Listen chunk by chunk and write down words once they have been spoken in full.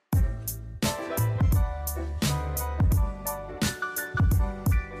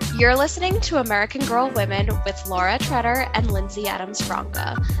You're listening to American Girl Women with Laura Treader and Lindsay Adams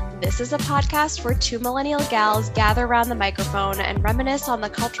Franca. This is a podcast where two millennial gals gather around the microphone and reminisce on the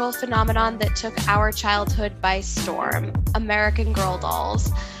cultural phenomenon that took our childhood by storm, American Girl dolls.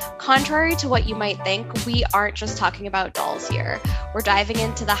 Contrary to what you might think, we aren't just talking about dolls here. We're diving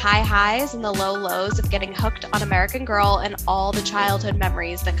into the high highs and the low lows of getting hooked on American Girl and all the childhood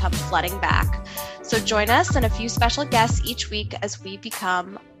memories that come flooding back. So join us and a few special guests each week as we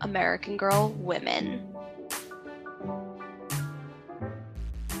become American Girl women.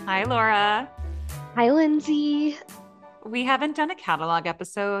 Hi, Laura. Hi, Lindsay. We haven't done a catalog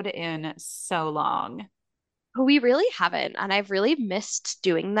episode in so long. We really haven't, and I've really missed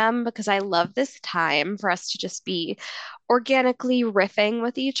doing them because I love this time for us to just be organically riffing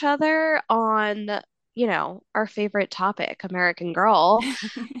with each other on, our favorite topic, American Girl.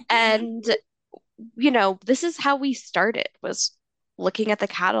 And, this is how we started, was looking at the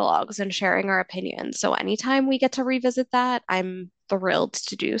catalogs and sharing our opinions. So anytime we get to revisit that, I'm thrilled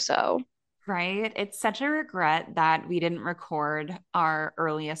to do so. Right? It's such a regret that we didn't record our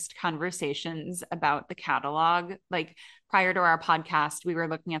earliest conversations about the catalog. Like prior to our podcast, we were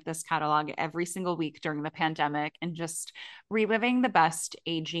looking at this catalog every single week during the pandemic and just reliving the best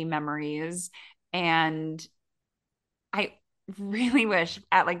AG memories. And I really wish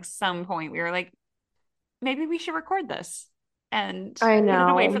at like some point we were like, maybe we should record this and I put it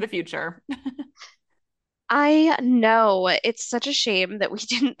away for know. the future. I know it's such a shame that we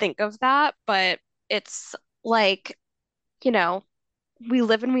didn't think of that, but it's like, you know, we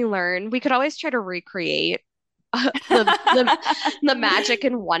live and we learn. We could always try to recreate the magic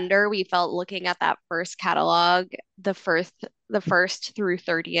and wonder we felt looking at that first catalog, the first through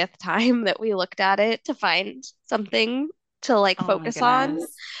 30th time that we looked at it to find something to like Oh my focus on.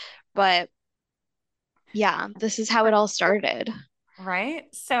 goodness. But yeah, this is how it all started. Right.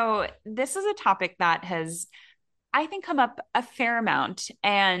 So, this is a topic that has, I think, come up a fair amount.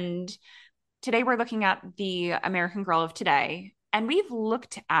 And today we're looking at the American Girl of today. And we've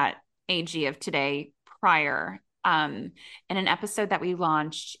looked at AG of today prior in an episode that we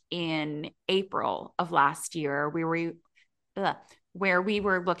launched in April of last year, ugh, where we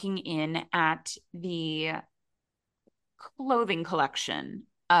were looking in at the clothing collection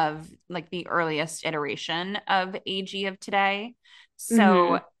of like the earliest iteration of AG of today. So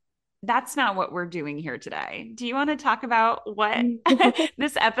Mhm. that's not what we're doing here today. Do you want to talk about what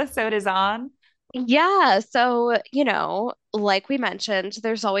this episode is on? Yeah, so, like we mentioned,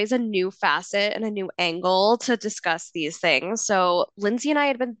 there's always a new facet and a new angle to discuss these things. So, Lindsay and I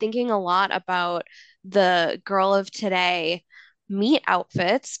had been thinking a lot about the girl of today meet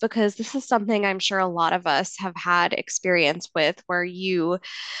outfits because this is something I'm sure a lot of us have had experience with where you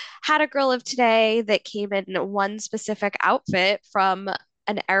had a girl of today that came in one specific outfit from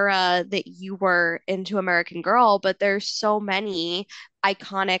an era that you were into American Girl, but there's so many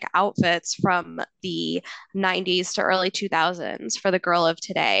iconic outfits from the 90s to early 2000s for the Girl of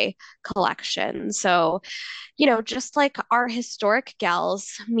Today collection. So, just like our historic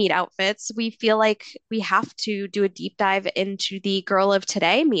gals meet outfits, we feel like we have to do a deep dive into the Girl of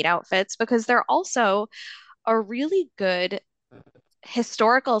Today meet outfits because they're also a really good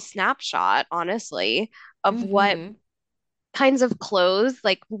historical snapshot, honestly, of what Mm-hmm. kinds of clothes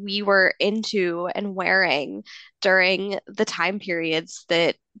like we were into and wearing during the time periods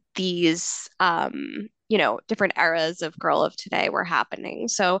that these different eras of girl of today were happening.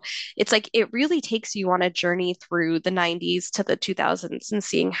 So it's like it really takes you on a journey through the 90s to the 2000s and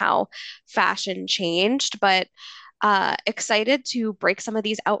seeing how fashion changed, but excited to break some of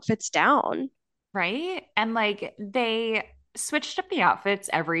these outfits down. Right. And like they switched up the outfits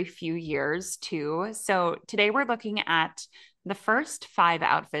every few years too. So today we're looking at the first five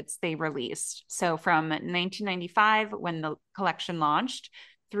outfits they released. So from 1995, when the collection launched,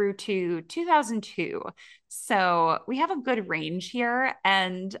 through to 2002. So we have a good range here.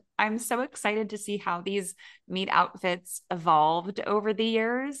 And I'm so excited to see how these meat outfits evolved over the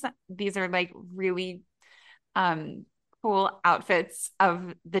years. These are like really um, cool outfits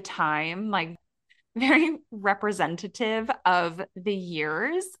of the time, like very representative of the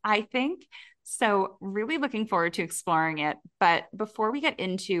years, I think. So, really looking forward to exploring it. But before we get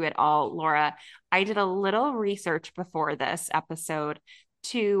into it all, Laura, I did a little research before this episode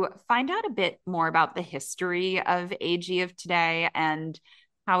to find out a bit more about the history of AG of today and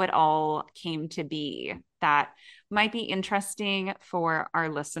how it all came to be. That might be interesting for our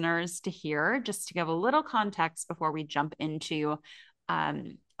listeners to hear, just to give a little context before we jump into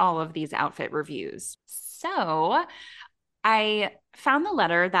all of these outfit reviews. So, I found the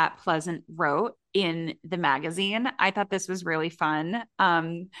letter that Pleasant wrote in the magazine. I thought this was really fun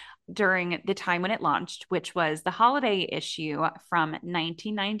during the time when it launched, which was the holiday issue from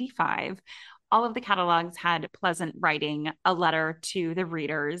 1995. All of the catalogs had Pleasant writing a letter to the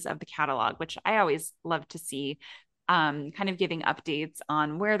readers of the catalog, which I always love to see, kind of giving updates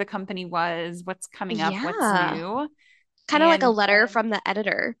on where the company was, what's coming up, what's Yeah. new. Kind of like a And letter from the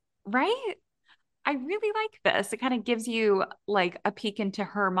editor. right, I really like this. It kind of gives you like a peek into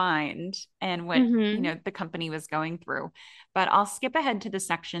her mind and what, Hmm. the company was going through. But I'll skip ahead to the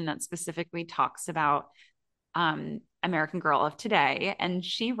section that specifically talks about American Girl of today. And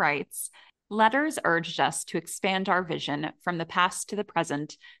she writes, letters urged us to expand our vision from the past to the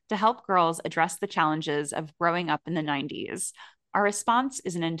present to help girls address the challenges of growing up in the 90s. Our response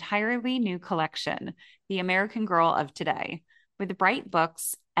is an entirely new collection, The American Girl of Today, with bright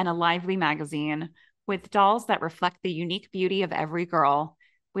books and a lively magazine, with dolls that reflect the unique beauty of every girl.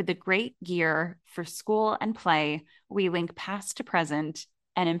 With the great gear for school and play, we link past to present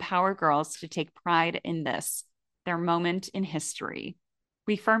and empower girls to take pride in this, their moment in history.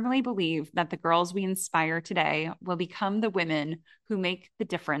 We firmly believe that the girls we inspire today will become the women who make the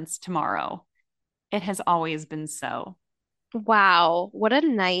difference tomorrow. It has always been so. Wow, what a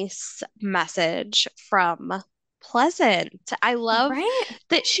nice message from Pleasant. I love Right?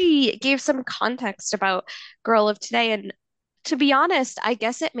 that she gave some context about Girl of Today. And to be honest, I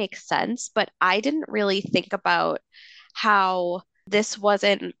guess it makes sense, but I didn't really think about how this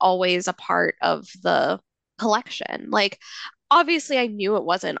wasn't always a part of the collection. Like, obviously, I knew it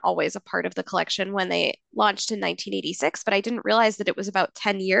wasn't always a part of the collection when they launched in 1986, but I didn't realize that it was about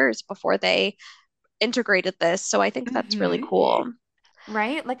 10 years before they integrated this. So I think that's really Mm-hmm. cool.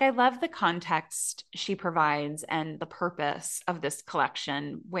 Right? Like, I love the context she provides and the purpose of this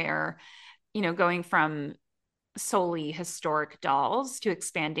collection, where, going from solely historic dolls to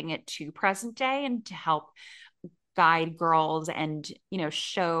expanding it to present day and to help guide girls and,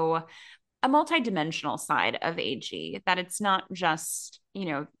 show a multidimensional side of AG, that it's not just,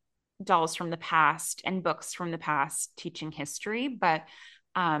 dolls from the past and books from the past teaching history, but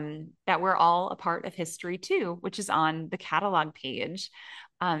that we're all a part of history too, which is on the catalog page.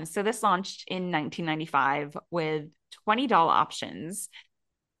 So this launched in 1995 with 20 doll options.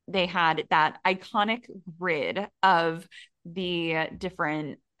 They had that iconic grid of the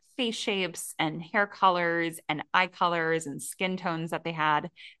different face shapes and hair colors and eye colors and skin tones that they had.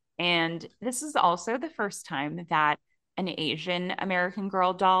 And this is also the first time that an Asian American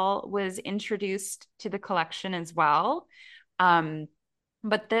Girl doll was introduced to the collection as well. Um,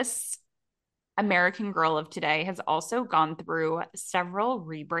 but this American Girl of today has also gone through several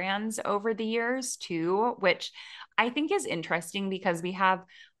rebrands over the years too, which I think is interesting because we have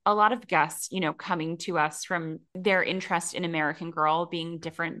a lot of guests, coming to us from their interest in American Girl being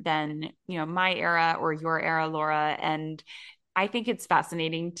different than, my era or your era, Laura. And I think it's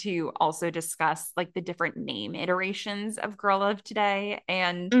fascinating to also discuss like the different name iterations of Girl of today.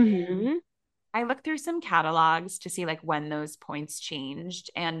 And Hmm. I looked through some catalogs to see like when those points changed.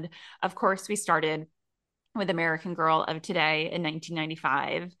 And of course, we started with American Girl of Today in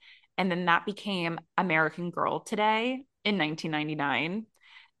 1995. And then that became American Girl Today in 1999.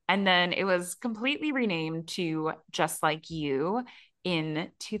 And then it was completely renamed to Just Like You in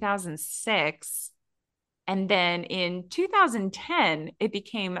 2006. And then in 2010, it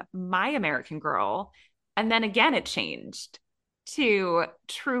became My American Girl. And then again, it changed to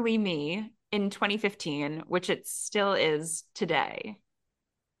Truly Me in 2015, which it still is today.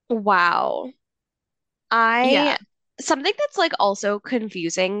 Wow. Yeah. I Something that's like also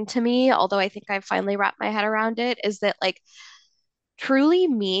confusing to me, although I think I've finally wrapped my head around it, is that like Truly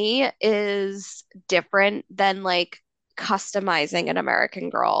Me is different than like customizing an American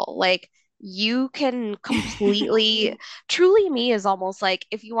Girl. Like you can completely Truly Me is almost like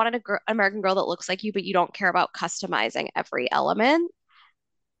if you wanted a American Girl that looks like you, but you don't care about customizing every element,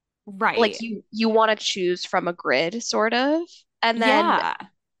 like Right. you want to choose from a grid sort of. And then Yeah.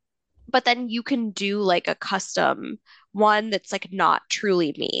 but then you can do like a custom one that's like not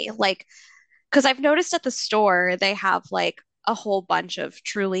truly me. Like, because I've noticed at the store they have like a whole bunch of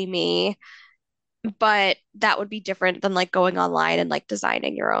truly me, but that would be different than like going online and like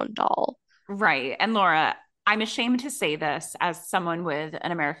designing your own doll. Right. And Laura, I'm ashamed to say this as someone with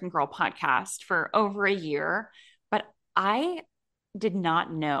an American Girl podcast for over a year, but I did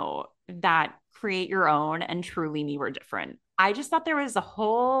not know that Create Your Own and Truly Me were different. I just thought there was a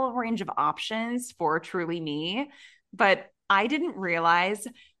whole range of options for Truly Me, but I didn't realize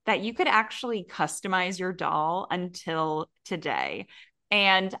that you could actually customize your doll until today.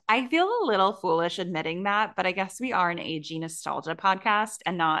 And I feel a little foolish admitting that, but I guess we are an AG nostalgia podcast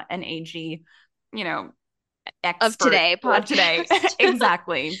and not an AG, you know, Of expert today of today. podcast.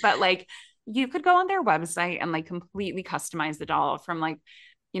 Exactly. But like you could go on their website and like completely customize the doll from like,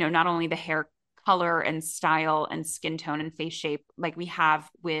 not only the hair color and style and skin tone and face shape like we have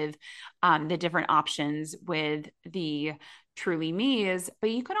with the different options with the Truly Me's,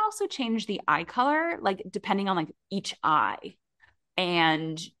 but you could also change the eye color like depending on like each eye.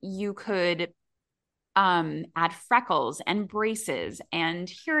 And you could add freckles and braces and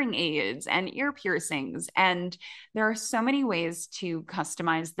hearing aids and ear piercings. And there are so many ways to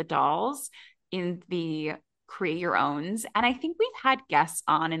customize the dolls in the create your owns. And I think we've had guests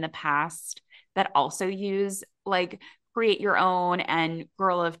on in the past that also use like create your own and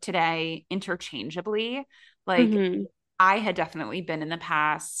girl of today interchangeably. Like Hmm. I had definitely been in the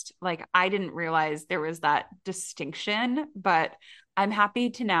past. Like, I didn't realize there was that distinction, but I'm happy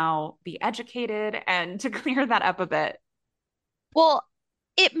to now be educated and to clear that up a bit. Well,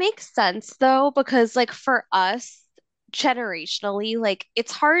 it makes sense though, because like for us, generationally, like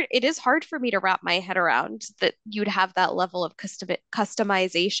it is hard for me to wrap my head around that you'd have that level of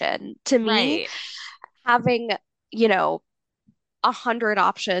customization. To me, Right. having, you know, 100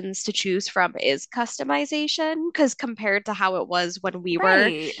 options to choose from is customization, because compared to how it was when we were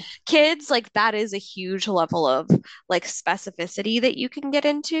Right. kids, like that is a huge level of like specificity that you can get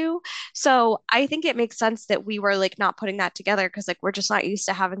into. So I think it makes sense that we were like not putting that together because like we're just not used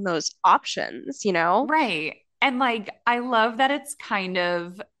to having those options, you know? Right. And like, I love that it's kind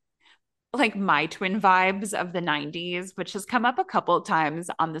of like my twin vibes of the 90s, which has come up a couple of times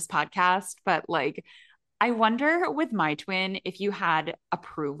on this podcast. But like, I wonder with my twin if you had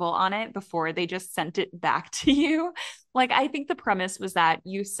approval on it before they just sent it back to you. Like, I think the premise was that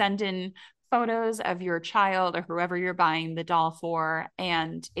you send in photos of your child or whoever you're buying the doll for,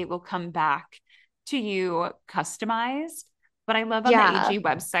 and it will come back to you customized. But I love on the Yeah. AG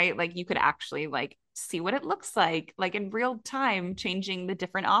website, like you could actually like see what it looks like in real time, changing the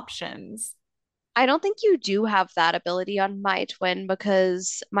different options. I don't think you do have that ability on My Twin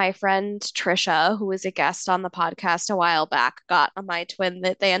because my friend Trisha, who was a guest on the podcast a while back, got a My Twin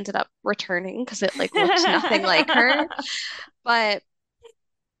that they ended up returning because it like looked nothing like her. But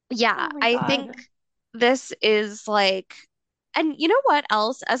yeah, Oh my I God. think this is like, and you know what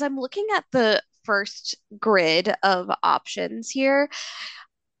else? As I'm looking at the first grid of options here,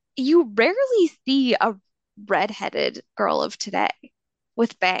 you rarely see a redheaded girl of today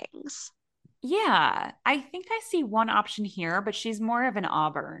with bangs. Yeah, I think I see one option here, but she's more of an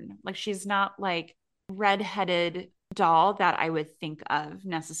auburn. Like she's not like red-headed doll that I would think of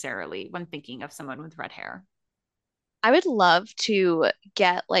necessarily when thinking of someone with red hair. I would love to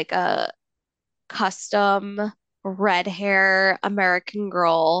get like a custom red hair American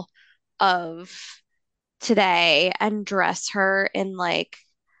Girl of today and dress her in like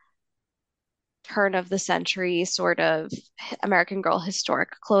turn of the century sort of American Girl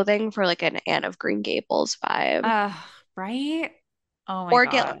historic clothing for like an Anne of Green Gables vibe. Uh, right? Oh my Or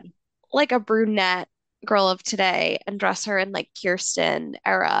get God. like a brunette girl of today and dress her in like Kirsten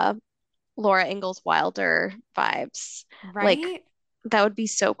era, Laura Ingalls Wilder vibes. Like Right? that would be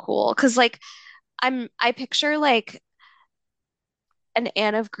so cool. 'Cause like I picture like an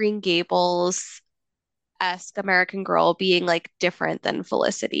Anne of Green Gables esque American Girl being like different than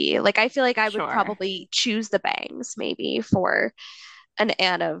Felicity. Like I feel like I would Sure. probably choose the bangs maybe for an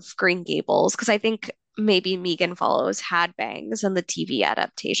Anne of Green Gables because I think maybe Megan Follows had bangs in the TV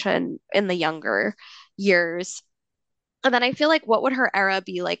adaptation in the younger years. And then I feel like what would her era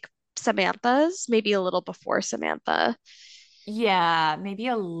be like Samantha's? Maybe a little before Samantha. Yeah, maybe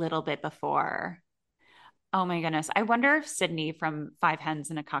a little bit before. Oh my goodness. I wonder if Sydney from Five Hens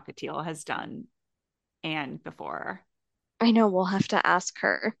and a Cockatiel has done Anne before, I know we'll have to ask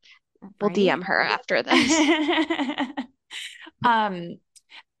her. We'll DM right? her after this. Um,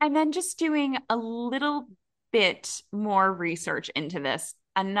 and then just doing a little bit more research into this.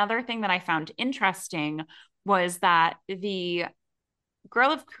 Another thing that I found interesting was that the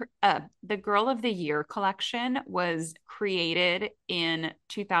Girl of the Year collection was created in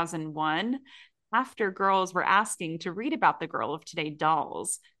 2001 after girls were asking to read about the Girl of Today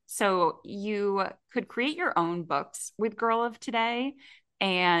dolls. So you could create your own books with Girl of Today,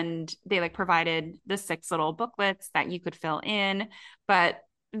 and they like provided the six little booklets that you could fill in, but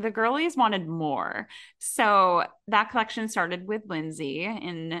the girlies wanted more. So that collection started with Lindsay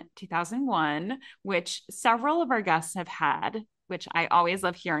in 2001, which several of our guests have had, which I always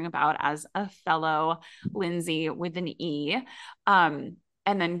love hearing about as a fellow Lindsay with an E.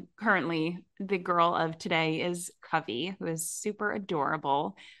 And then currently, the girl of today is Covey, who is super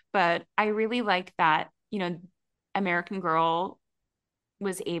adorable. But I really like that, American Girl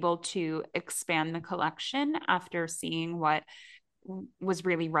was able to expand the collection after seeing what was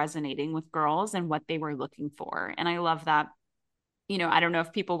really resonating with girls and what they were looking for. And I love that. I don't know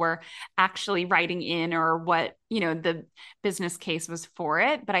if people were actually writing in or what, the business case was for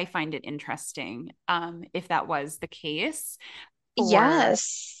it, but I find it interesting if that was the case for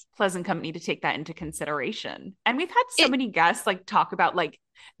Yes. Pleasant Company to take that into consideration. And we've had so It many guests like talk about like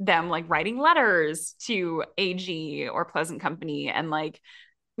them like writing letters to AG or Pleasant Company and like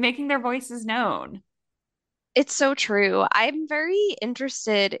making their voices known. it's so true. I'm very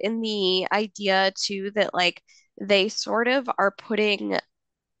interested in the idea too that like they sort of are putting,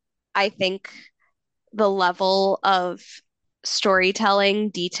 I think, the level of storytelling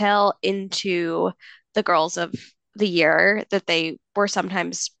detail into the girls of the year that they were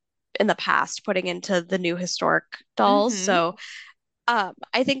sometimes in the past putting into the new historic dolls. Mm-hmm. So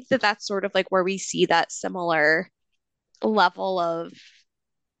I think that that's sort of like where we see that similar level of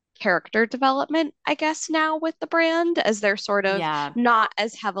character development, I guess, now with the brand, as they're sort of Yeah. not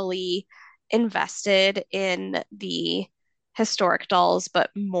as heavily invested in the historic dolls,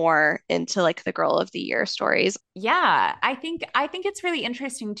 but more into like the girl of the year stories. Yeah. I think it's really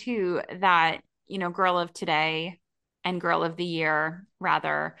interesting too that, Girl of Today and Girl of the Year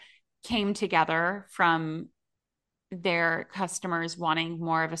rather came together from their customers wanting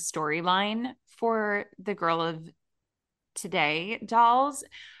more of a storyline for the Girl of Today dolls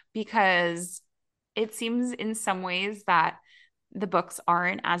because it seems in some ways that the books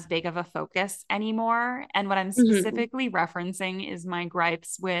aren't as big of a focus anymore. And what I'm Mhm. specifically referencing is my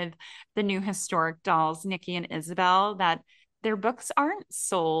gripes with the new historic dolls, Nikki and Isabel, that their books aren't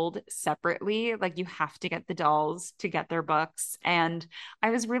sold separately. Like you have to get the dolls to get their books. And I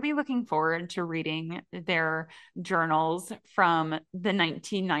was really looking forward to reading their journals from the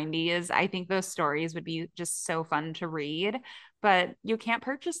 1990s. I think those stories would be just so fun to read, but you can't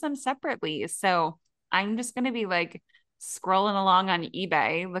purchase them separately. So I'm just going to be like, scrolling along on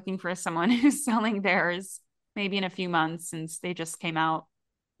eBay looking for someone who's selling theirs maybe in a few months since they just came out.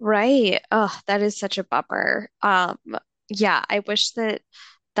 Right. Oh, that is such a bummer. Yeah, I wish that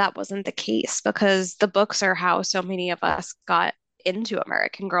that wasn't the case because the books are how so many of us got into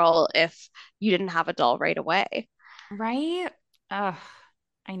American Girl if you didn't have a doll right away. Right? Ugh,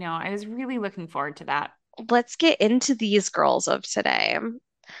 I know. I was really looking forward to that. Let's get into these girls of today.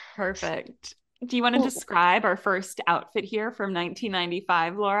 Perfect. Do you want to describe our first outfit here from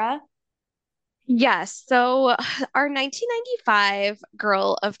 1995, Laura? Yes, so our 1995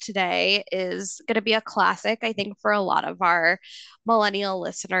 Girl of Today is going to be a classic, I think, for a lot of our millennial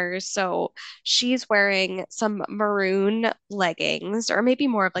listeners. So she's wearing some maroon leggings, or maybe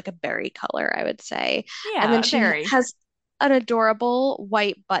more of like a berry color, I would say. And then Yeah, she very. has an adorable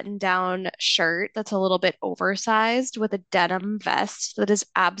white button-down shirt that's a little bit oversized with a denim vest that is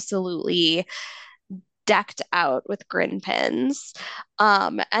absolutely decked out with grin pins.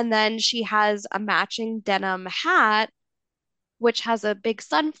 And then she has a matching denim hat, which has a big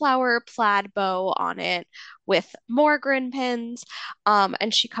sunflower plaid bow on it with more grin pins.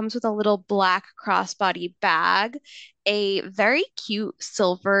 And she comes with a little black crossbody bag, a very cute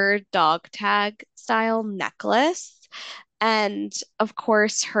silver dog tag style necklace, and of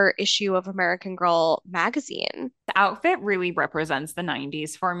course, her issue of American Girl magazine. The outfit really represents the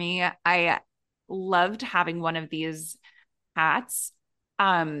 90s for me. I loved having one of these hats.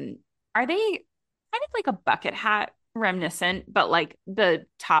 Um, are they kind of like a bucket hat reminiscent, but like the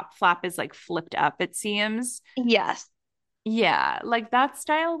top flap is like flipped up, it seems. Yes. Yeah, like that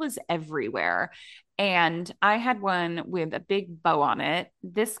style was everywhere. And I had one with a big bow on it.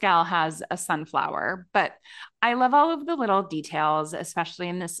 This gal has a sunflower, but I love all of the little details, especially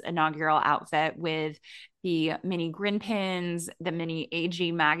in this inaugural outfit with the mini grin pins, the mini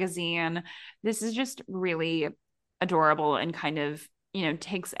AG magazine. This is just really adorable and kind of,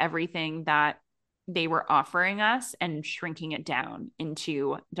 takes everything that they were offering us and shrinking it down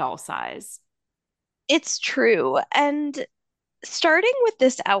into doll size. It's true. And starting with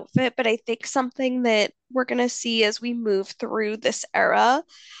this outfit, but I think something that we're going to see as we move through this era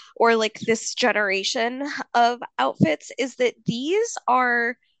or like this generation of outfits is that these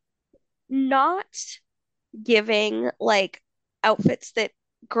are not giving like outfits that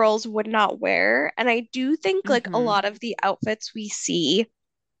girls would not wear. And I do think like a Hmm. lot of the outfits we see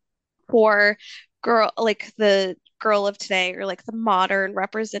for girl like the Girl of today or like the modern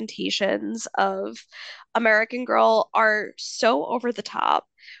representations of American Girl are so over the top.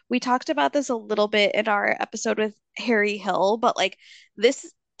 We talked about this a little bit in our episode with Harry Hill, but like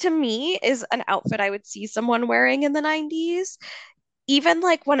this to me is an outfit I would see someone wearing in the 90s. Even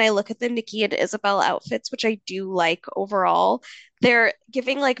like when I look at the Nikki and Isabel outfits, which I do like overall, they're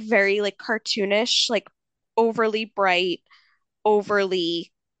giving like very like cartoonish, like overly bright,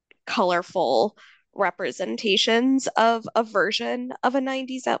 overly colorful representations of a version of a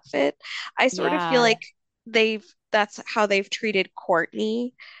 90s outfit. I sort of feel Yeah. like that's how they've treated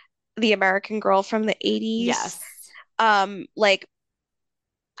Courtney, the American Girl from the 80s. Yes. Like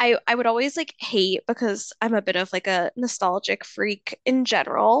I would always like hate because I'm a bit of like a nostalgic freak in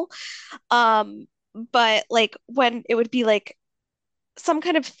general. Um, but like when it would be like some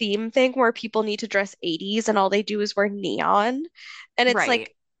kind of theme thing where people need to dress 80s and all they do is wear neon. And it's Right.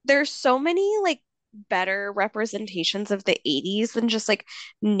 like there's so many like better representations of the 80s than just like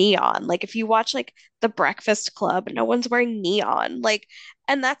neon. Like if you watch like The Breakfast Club, no one's wearing neon. Like,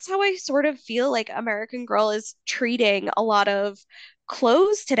 and that's how I sort of feel like American Girl is treating a lot of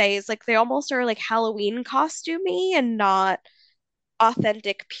clothes today. Is like they almost are like Halloween costumey and not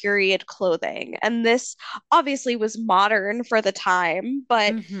authentic period clothing. And this obviously was modern for the time,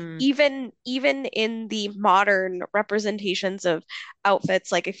 but Hmm. even in the modern representations of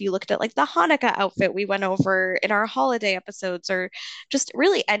outfits, like if you looked at like the Hanukkah outfit we went over in our holiday episodes, or just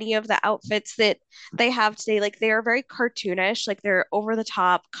really any of the outfits that they have today, like they are very cartoonish, like they're over the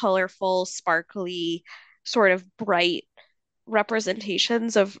top, colorful, sparkly, sort of bright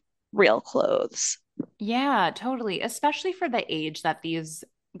representations of real clothes. Yeah, totally. Especially for the age that these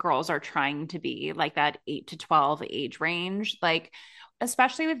girls are trying to be, like that 8 to 12 age range. Like,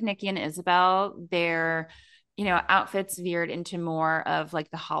 especially with Nikki and Isabel, their, outfits veered into more of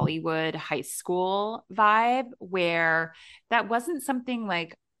like the Hollywood high school vibe, where that wasn't something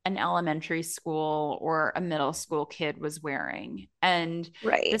like an elementary school or a middle school kid was wearing. And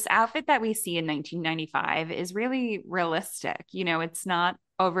Right. this outfit that we see in 1995 is really realistic. It's not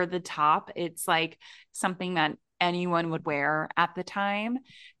over the top. It's like something that anyone would wear at the time.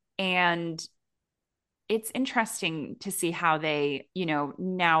 And it's interesting to see how they,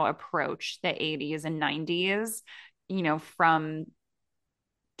 now approach the 80s and 90s, from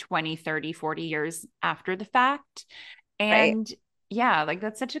 20, 30, 40 years after the fact. Right. And yeah, like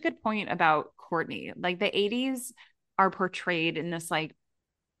that's such a good point about Courtney. Like the 80s are portrayed in this like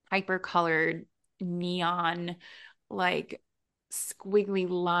hyper colored neon, like squiggly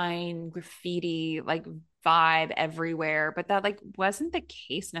line graffiti, like vibe everywhere. But that like wasn't the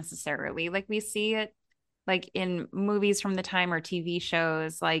case necessarily. Like we see it like in movies from the time or TV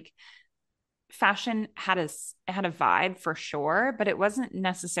shows, like fashion had a vibe for sure, but it wasn't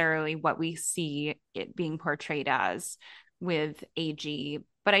necessarily what we see it being portrayed as with AG.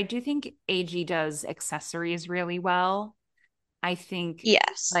 But I do think AG does accessories really well. I think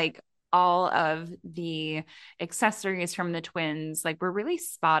Yes. like all of the accessories from the twins like were really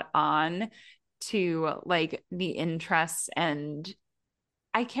spot on to like the interests. And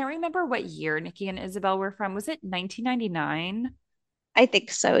I can't remember what year Nikki and Isabel were from. Was it 1999? I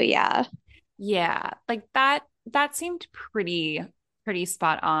think so, yeah. Yeah, like that seemed pretty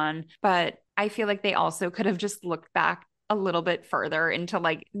spot on, but I feel like they also could have just looked back a little bit further into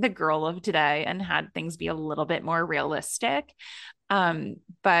like the girl of today and had things be a little bit more realistic.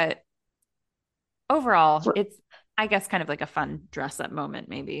 But overall, R- it's I guess kind of like a fun dress up moment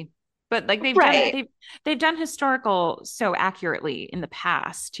maybe. But like Right. they've done historical so accurately in the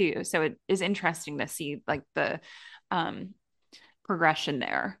past too. So it is interesting to see like the um progression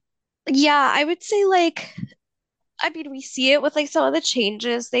there. Yeah, I would say like I mean we see it with like some of the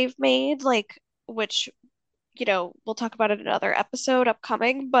changes they've made, like which, we'll talk about in another episode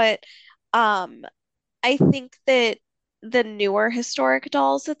upcoming, but um I think that the newer historic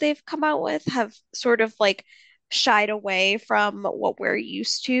dolls that they've come out with have sort of like shied away from what we're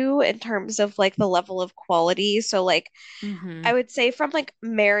used to in terms of like the level of quality. So like I Hmm. would say from like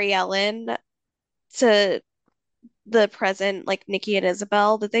Mary Ellen to the present, like Nikki and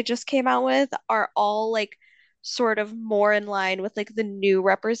Isabel that they just came out with, are all like sort of more in line with like the new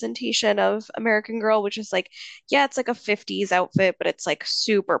representation of American Girl, which is like, yeah, it's like a 50s outfit, but it's like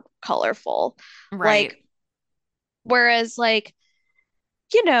super colorful. Like, Right. whereas like,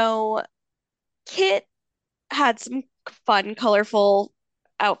 you know, Kit had some fun, colorful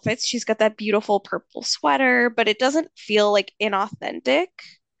outfits. She's got that beautiful purple sweater, but it doesn't feel like inauthentic.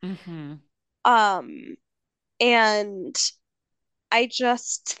 Hmm. Um, and I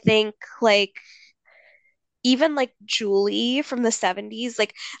just think like even like Julie from the 70s,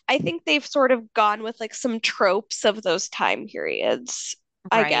 like I think they've sort of gone with like some tropes of those time periods,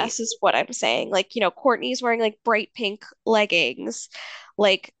 I Right. guess is what I'm saying. Like, Courtney's wearing like bright pink leggings,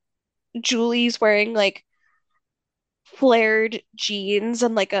 like Julie's wearing like flared jeans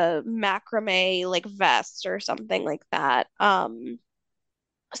and like a macrame like vest or something like that.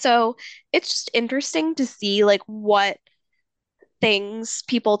 So it's just interesting to see like what things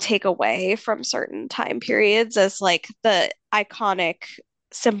people take away from certain time periods as like the iconic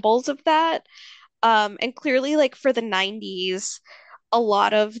symbols of that. And clearly, like for the 90s, a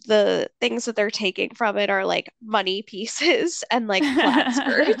lot of the things that they're taking from it are like money pieces and like plaid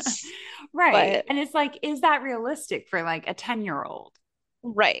skirts. Right. But And it's like, is that realistic for like a 10-year-old?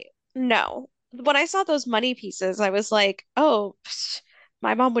 right, no. When I saw those money pieces, I was like, oh,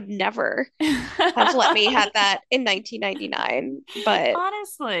 my mom would never have let me have that in 1999. But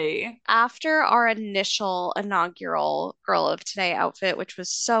Honestly. after our initial inaugural Girl of Today outfit, which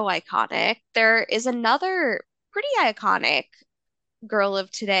was so iconic, there is another pretty iconic Girl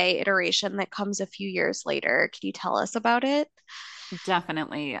of Today iteration that comes a few years later. Can you tell us about it?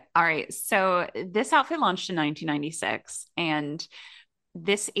 Definitely. All right. So this outfit launched in 1996, and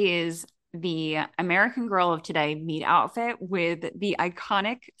this is the American Girl of Today meet outfit with the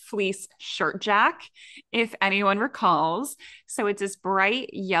iconic fleece shirt jack, if anyone recalls. So it's this bright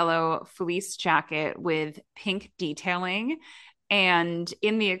yellow fleece jacket with pink detailing. And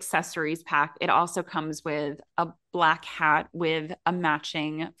in the accessories pack, it also comes with a black hat with a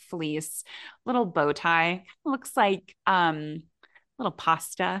matching fleece little bow tie. Looks like little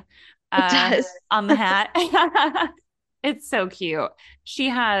pasta It uh does. on the hat. It's so cute. She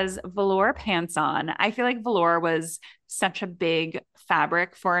has velour pants on. I feel like velour was such a big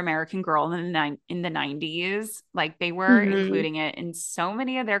fabric for American Girl in the 90s. Like they were Hmm. including it in so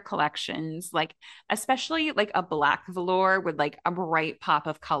many of their collections, like especially like a black velour with like a bright pop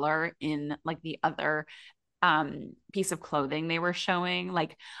of color in like the other piece of clothing they were showing,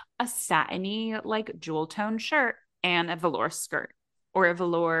 like a satiny like jewel tone shirt and a velour skirt or a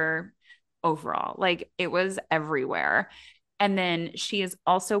velour overall. Like it was everywhere. And then she is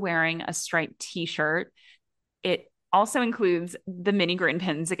also wearing a striped t-shirt. It also includes the mini grin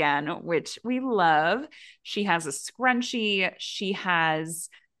pins again, which we love. She has a scrunchie. She has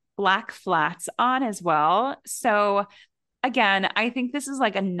black flats on as well. So again, I think this is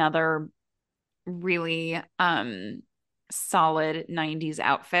like another really solid 90s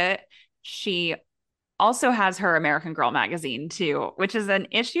outfit. She also has her American Girl magazine too, which is an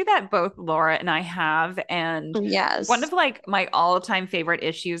issue that both Laura and I have. And one of Yes. like my all-time favorite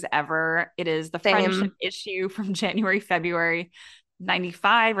issues ever. It is the friendship Same. issue from January, February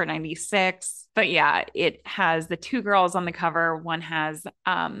 95 or 96. But yeah, it has the two girls on the cover. One has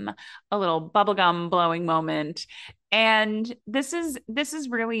a little bubblegum blowing moment. And this is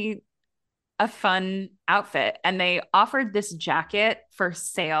really a fun outfit. And they offered this jacket for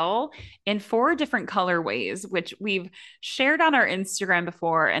sale in four different colorways, which we've shared on our Instagram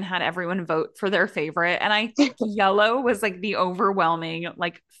before and had everyone vote for their favorite. And I think yellow was like the overwhelming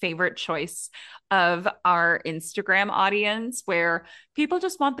like favorite choice of our Instagram audience, where people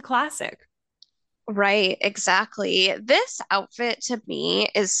just want the classic. Right, exactly. This outfit to me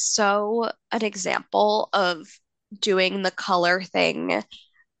is so an example of doing the color thing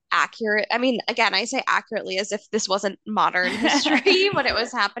accurate. I mean, again, I say accurately as if this wasn't modern history when it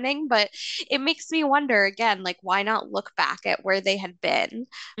was happening, but it makes me wonder again, like, why not look back at where they had been?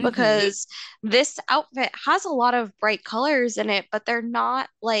 Mm-hmm. Because this outfit has a lot of bright colors in it, but they're not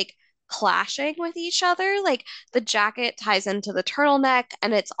like clashing with each other. Like, the jacket ties into the turtleneck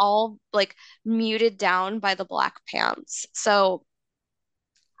and it's all like muted down by the black pants. So,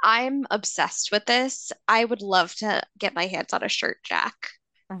 I'm obsessed with this. I would love to get my hands on a shirt jack.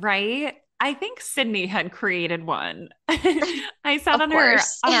 Right? I think Sydney had created one. I saw it Of on her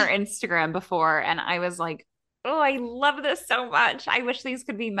course. on our Instagram before and I was like, "Oh, I love this so much. I wish these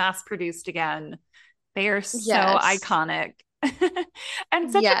could be mass produced again. They are so Yes. iconic."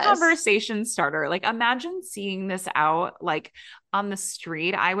 And such a Yes. conversation starter. Like imagine seeing this out like on the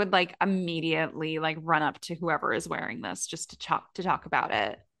street. I would like immediately like run up to whoever is wearing this just to talk about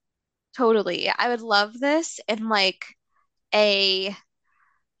it. Totally. I would love this in like a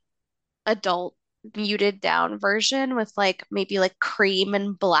adult muted down version with like maybe like cream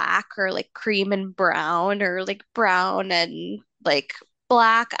and black or like cream and brown or like brown and like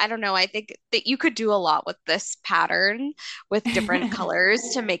black. I don't know. I think that you could do a lot with this pattern with different colors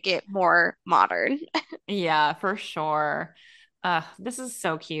to make it more modern. Yeah, for sure. This is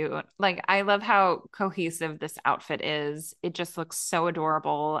so cute. Like, I love how cohesive this outfit is. It just looks so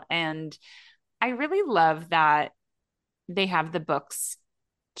adorable. And I really love that they have the books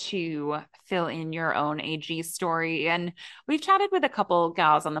to fill in your own AG story. And we've chatted with a couple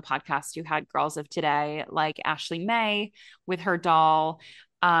gals on the podcast who had Girls of Today, like Ashley May with her doll,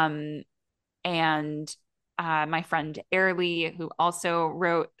 and my friend Airly, who also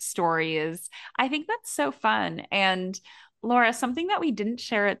wrote stories. I think that's so fun. And Laura, something that we didn't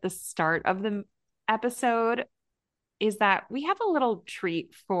share at the start of the episode is that we have a little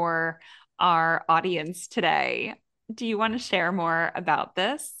treat for our audience today. Do you want to share more about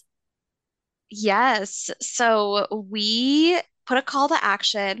this? Yes. So we put a call to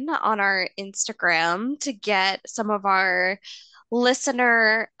action on our Instagram to get some of our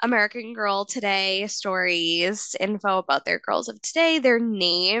listener American Girl Today stories, info about their girls of today, their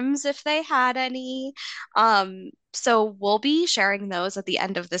names if they had any. So we'll be sharing those at the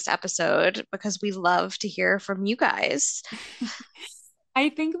end of this episode because we love to hear from you guys. I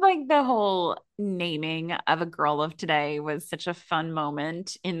think like the whole naming of a girl of today was such a fun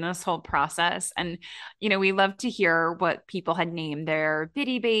moment in this whole process. And, we love to hear what people had named their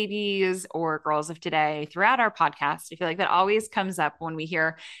bitty babies or girls of today throughout our podcast. I feel like that always comes up when we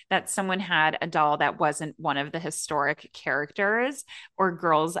hear that someone had a doll that wasn't one of the historic characters or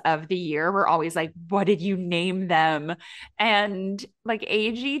girls of the year. We're always like, what did you name them? And like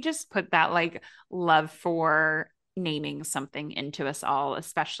AG just put that like love for naming something into us all,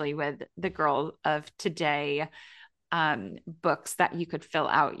 especially with the Girl of Today books that you could fill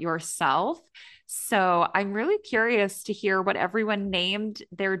out yourself. So I'm really curious to hear what everyone named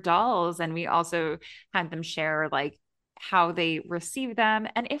their dolls. And we also had them share like how they received them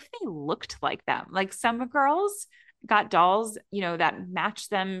and if they looked like them. Like some girls got dolls, that matched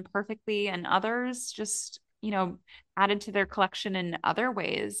them perfectly, and others just, added to their collection in other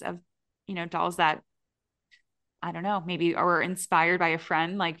ways of, dolls that I don't know, maybe or inspired by a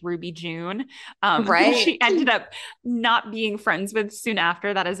friend like Ruby June, who Right. she ended up not being friends with soon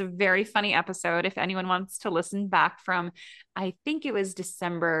after. That is a very funny episode. If anyone wants to listen back from, I think it was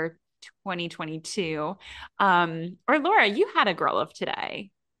December 2022. Or Laura, you had a girl of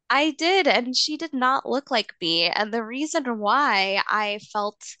today. I did, and she did not look like me. And the reason why I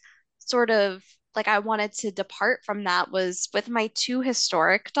felt sort of like I wanted to depart from that was with my two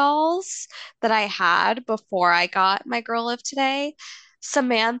historic dolls that I had before I got my girl of today.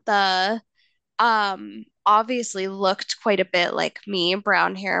 Samantha, obviously looked quite a bit like me,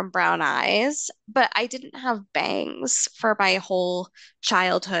 brown hair and brown eyes, but I didn't have bangs for my whole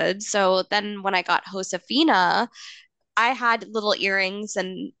childhood. So then when I got Josefina, I had little earrings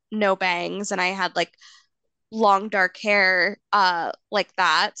and no bangs, and I had like long dark hair like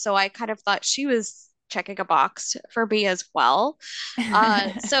that. So I kind of thought she was checking a box for me as well.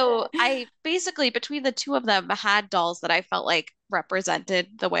 So I basically between the two of them had dolls that I felt like represented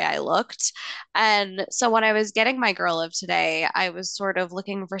the way I looked. And so when I was getting my girl of today, I was sort of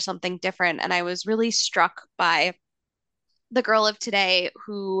looking for something different, and I was really struck by the girl of today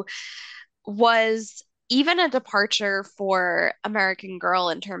who was even a departure for American Girl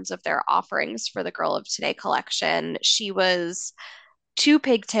in terms of their offerings for the Girl of Today collection. She was two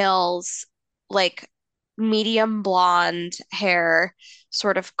pigtails, like medium blonde hair,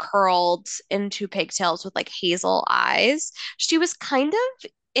 sort of curled into pigtails with like hazel eyes. She was kind of,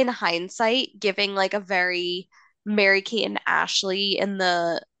 in hindsight, giving like a very Mary-Kate and Ashley in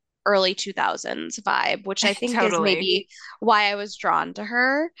the early 2000s vibe, which I think is Totally. maybe why I was drawn to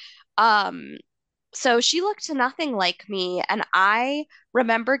her. Um, so she looked nothing like me, and I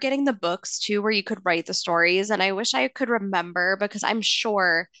remember getting the books too, where you could write the stories, and I wish I could remember because I'm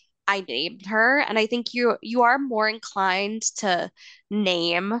sure I named her, and I think you are more inclined to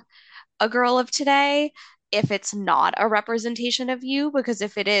name a girl of today if it's not a representation of you, because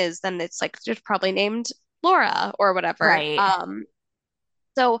if it is, then it's like just probably named Laura or whatever. Right.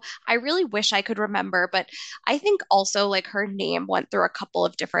 So I really wish I could remember, but I think also like her name went through a couple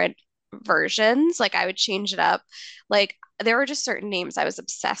of different versions. Like I would change it up. Like there were just certain names I was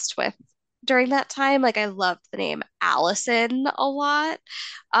obsessed with during that time. Like I loved the name Allison a lot.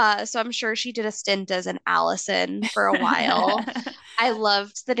 So I'm sure she did a stint as an Allison for a while. I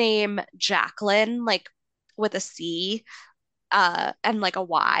loved the name Jacqueline, like with a C and like a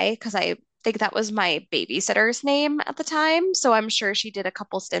Y, because I think that was my babysitter's name at the time. So I'm sure she did a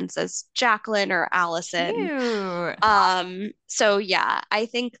couple stints as Jacqueline or Allison. Cute. So yeah, I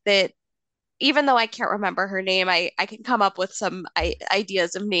think that even though I can't remember her name, I can come up with some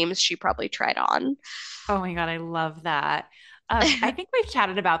ideas of names she probably tried on. Oh my God, I love that. I think we've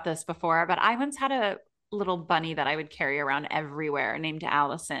chatted about this before, but I once had a little bunny that I would carry around everywhere named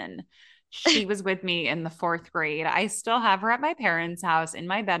Allison. She was with me in the fourth grade. I still have her at my parents' house in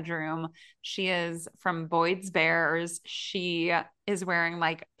my bedroom. She is from Boyd's Bears. She is wearing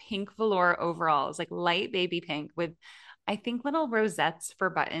like pink velour overalls, like light baby pink with, I think, little rosettes for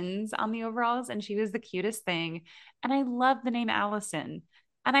buttons on the overalls. And she was the cutest thing. And I love the name Allison.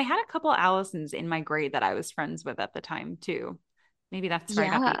 And I had a couple Allisons in my grade that I was friends with at the time too. Maybe that's where I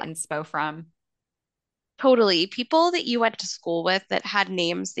got the Yeah, inspo from. totally. People that you went to school with that had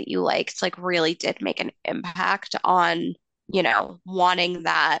names that you liked, like really did make an impact on, wanting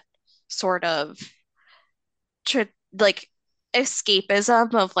that sort of tr like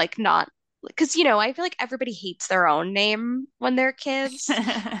escapism of like not because I feel like everybody hates their own name when they're kids,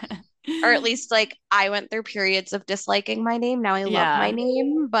 or at least like I went through periods of disliking my name. Now I love my Yeah.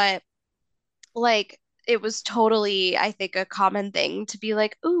 name, but like it was totally, I think, a common thing to be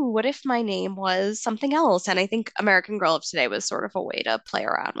like, ooh, what if my name was something else? And I think American Girl of Today was sort of a way to play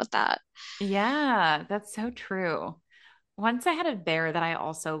around with that. Yeah, that's so true. Once I had a bear that I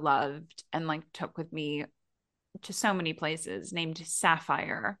also loved and like took with me to so many places named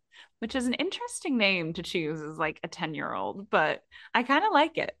Sapphire, which is an interesting name to choose as like a 10-year-old, but I kind of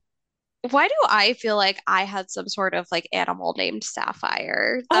like it. Why do I feel like I had some sort of like animal named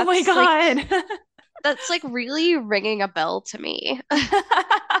Sapphire? Oh my God. That's like really ringing a bell to me.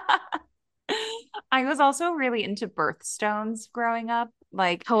 I was also really into birthstones growing up.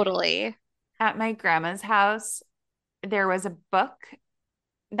 Like Totally. at my grandma's house, there was a book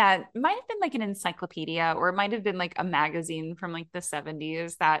that might have been like an encyclopedia or it might have been like a magazine from like the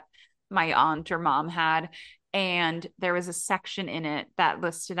 70s that my aunt or mom had. And there was a section in it that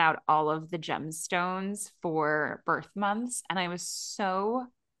listed out all of the gemstones for birth months. And I was so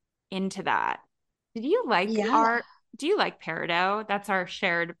into that. Did you like Yeah. our, do you like peridot? That's our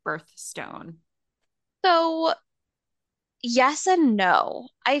shared birthstone. So, yes and no.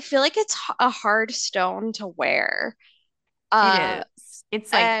 I feel like it's a hard stone to wear. It Uh, is.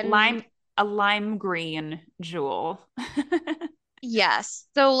 It's like and a lime green jewel. yes.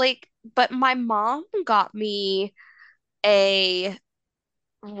 So like, but my mom got me a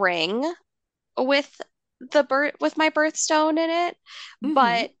ring with with my birthstone in it, Hmm.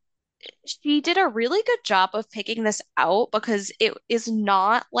 but she did a really good job of picking this out because it is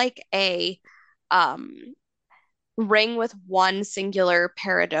not like a um ring with one singular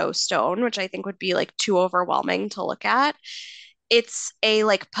peridot stone, which I think would be like too overwhelming to look at. It's a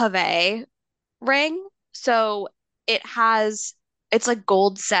like pave ring. So it has it's like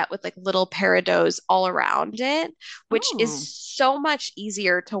gold set with like little peridots all around it, which is Oh, so much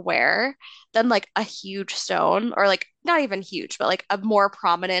easier to wear than like a huge stone or like not even huge, but like a more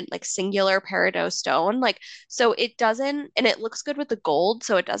prominent like singular peridot stone. Like so it doesn't and it looks good with the gold,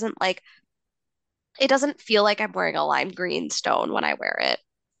 so it doesn't feel like I'm wearing a lime green stone when I wear it.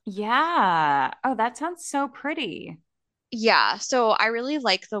 yeah. Oh, that sounds so pretty. Yeah, so I really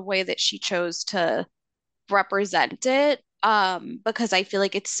like the way that she chose to represent it because I feel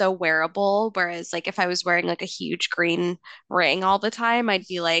like it's so wearable, whereas like if I was wearing like a huge green ring all the time I'd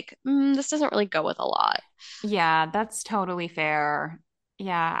be like this doesn't really go with a lot. Yeah, that's totally fair.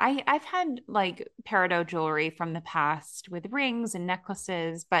 Yeah, I've had like peridot jewelry from the past with rings and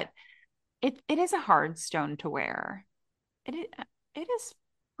necklaces, but it is a hard stone to wear. It is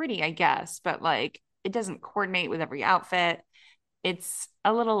pretty, I guess, but like it doesn't coordinate with every outfit. It's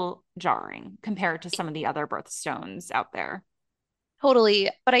a little jarring compared to some of the other birthstones out there. Totally,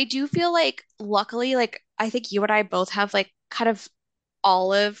 but I do feel like luckily like I think you and I both have like kind of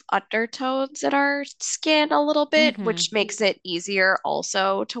olive undertones in our skin a little bit, Hmm. which makes it easier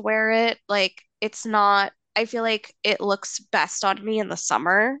also to wear it. Like it's not I feel like it looks best on me in the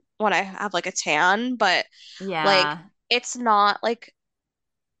summer when I have like a tan, but like Yeah. it's not like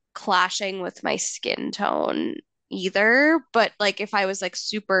clashing with my skin tone either. But like if I was like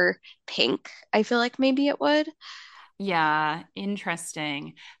super pink, I feel like maybe it would. Yeah,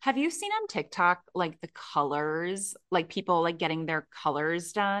 interesting. Have you seen on TikTok like the colors, like people like getting their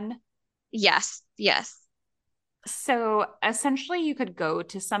colors done? Yes, yes. So essentially, you could go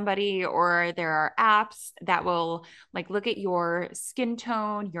to somebody, or there are apps that will like look at your skin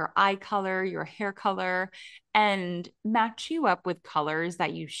tone, your eye color, your hair color, and match you up with colors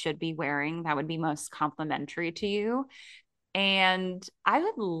that you should be wearing that would be most complementary to you. And I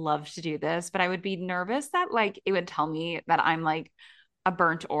would love to do this, but I would be nervous that like it would tell me that I'm like a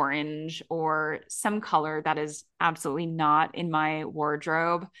burnt orange or some color that is absolutely not in my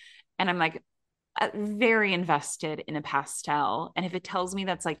wardrobe. And I'm like very invested in a pastel. And if it tells me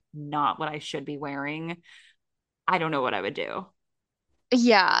that's like not what I should be wearing, I don't know what I would do.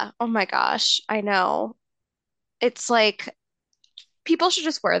 Yeah. Oh my gosh. I know. It's like people should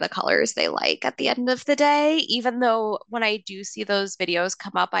just wear the colors they like at the end of the day, even though when I do see those videos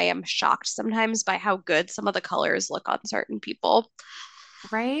come up, I am shocked sometimes by how good some of the colors look on certain people.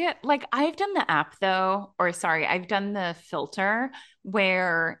 Right? Like I've done the app though, or sorry, I've done the filter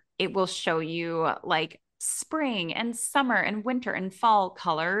where it will show you like spring and summer and winter and fall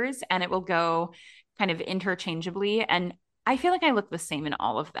colors, and it will go kind of interchangeably. And I feel like I look the same in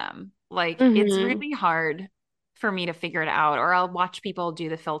all of them. Like it's Hmm. really hard for me to figure it out, or I'll watch people do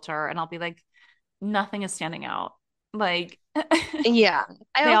the filter and I'll be like, nothing is standing out. Like Yeah.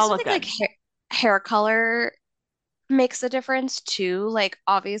 I they all also look think like good. hair color makes a difference too. Like,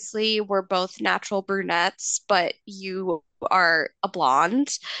 obviously, we're both natural brunettes, but you are a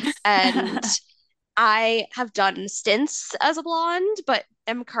blonde. And I have done stints as a blonde, but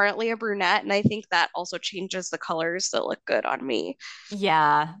am currently a brunette. And I think that also changes the colors that look good on me.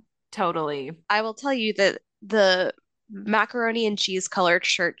 Yeah, totally. I will tell you that the macaroni and cheese colored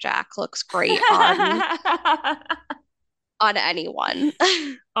shirt jack looks great on anyone.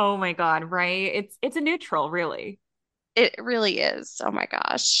 Oh my God, right? It's a neutral, really. It really is. Oh my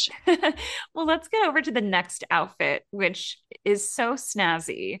gosh. Well, let's get over to the next outfit, which is so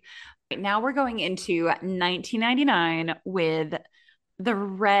snazzy. Right now we're going into 1999 with the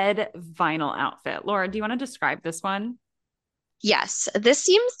red vinyl outfit. Laura, do you want to describe this one? Yes, this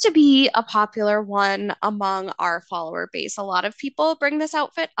seems to be a popular one among our follower base. A lot of people bring this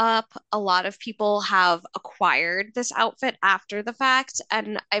outfit up. A lot of people have acquired this outfit after the fact.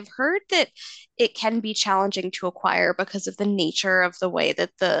 And I've heard that it can be challenging to acquire because of the nature of the way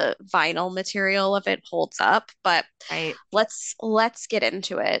that the vinyl material of it holds up. But Right. let's get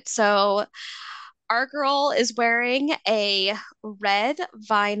into it. So our girl is wearing a red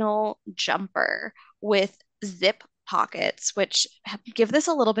vinyl jumper with zip pockets, which give this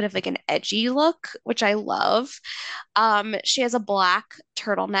a little bit of like an edgy look, which I love. She has a black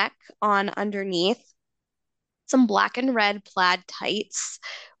turtleneck on underneath, some black and red plaid tights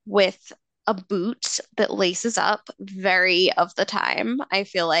with a boot that laces up very of the time, I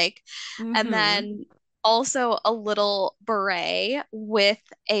feel like. And Mm-hmm. then also a little beret with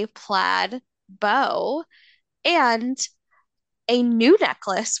a plaid bow and a new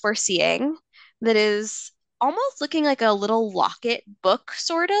necklace we're seeing that is almost looking like a little locket book,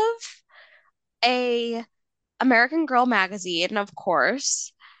 sort of. A American Girl magazine, of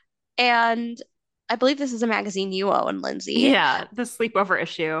course. And I believe this is a magazine you own, Lindsay. Yeah, the sleepover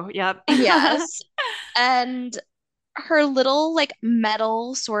issue. Yep. Yes. And her little like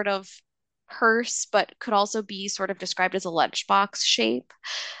metal sort of purse, but could also be sort of described as a lunchbox shape,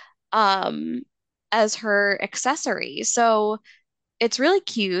 um, as her accessory. So it's really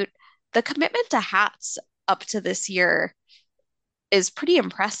cute. The commitment to hats up to this year is pretty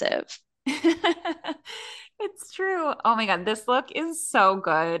impressive. It's true. Oh my God, this look is so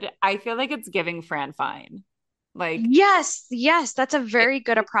good. I feel like it's giving Fran Fine. Like Yes, yes, that's a it, very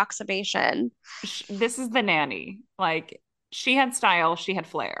good approximation. this is the nanny. Like she had style, she had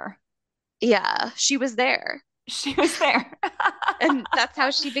flair. Yeah, she was there. She was there. And that's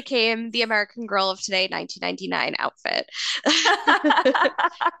how she became the American Girl of Today 1999 outfit.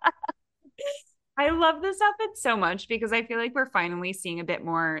 I love this outfit so much because I feel like we're finally seeing a bit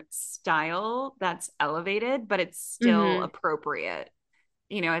more style that's elevated, but it's still Hmm. appropriate.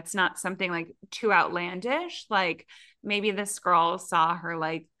 You know, it's not something like too outlandish. Like maybe this girl saw her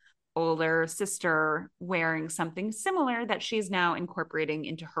like older sister wearing something similar that she's now incorporating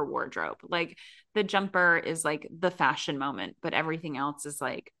into her wardrobe. Like the jumper is like the fashion moment, but everything else is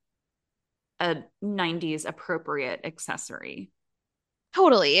like a 90s appropriate accessory.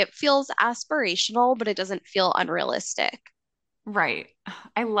 Totally. It feels aspirational, but it doesn't feel unrealistic. Right.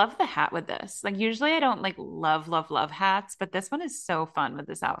 I love the hat with this. Like usually I don't like love hats, but this one is so fun with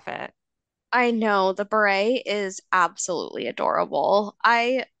this outfit. I know the beret is absolutely adorable.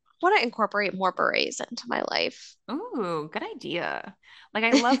 I want to incorporate more berets into my life. Ooh, good idea. Like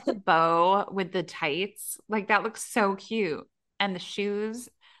I love the bow with the tights. Like that looks so cute. And the shoes.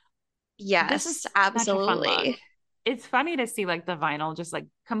 This Yes, is such a fun look. absolutely. It's funny to see like the vinyl just like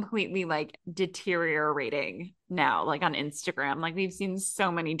completely like deteriorating now, like on Instagram. Like we've seen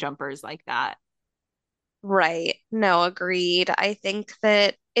so many jumpers like that. Right. No, agreed. I think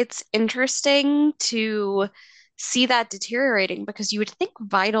that it's interesting to see that deteriorating because you would think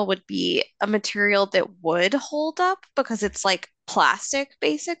vinyl would be a material that would hold up because it's like plastic,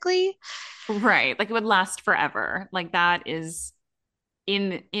 basically. Right. Like it would last forever. Like that is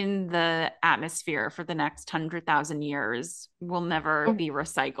in the atmosphere for the next 100,000 years will never be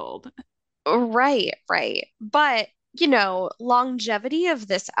recycled. Right, right. But, longevity of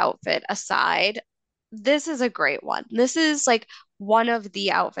this outfit aside, this is a great one. This is like one of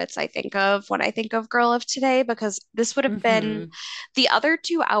the outfits I think of when I think of Girl of Today, because this would have been Hmm. the other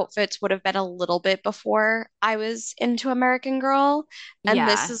two outfits would have been a little bit before I was into American Girl. And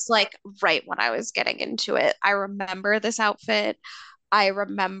this Yeah, is like right when I was getting into it. I remember this outfit. I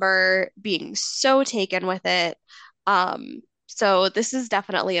remember being so taken with it. So this is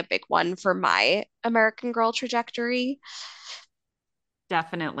definitely a big one for my American Girl trajectory.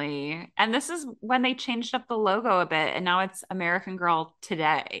 definitely. And this is when they changed up the logo a bit, and now it's American Girl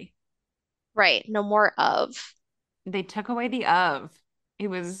Today. Right. No more of. They took away the of. It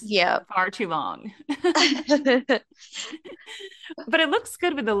was Yep. far too long. But it looks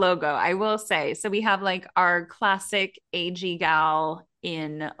good with the logo, I will say. So we have like our classic AG gal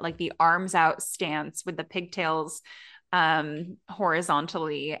in like the arms out stance with the pigtails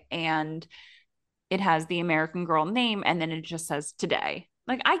horizontally, and it has the American Girl name, and then it just says today.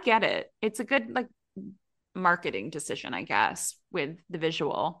 Like I get it. It's a good like marketing decision, I guess, with the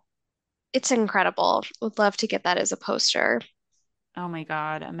visual. It's incredible. Would love to get that as a poster. Oh my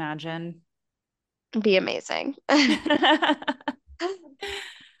God, imagine. It'd be amazing.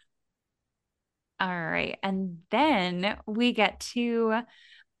 All right. And then we get to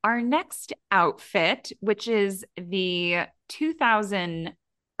our next outfit, which is the 2000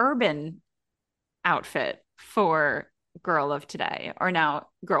 urban outfit for Girl of Today, or now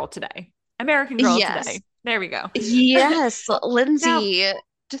Girl Today, American Girl Yes. Today. There we go. Yes. Now, Lindsay,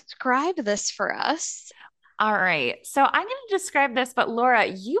 describe this for us. all right. So I'm going to describe this, but Laura,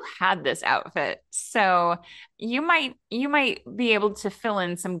 you had this outfit. So you might be able to fill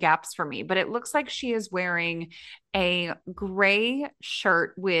in some gaps for me, but it looks like she is wearing a gray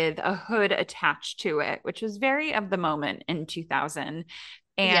shirt with a hood attached to it, which was very of the moment in 2000.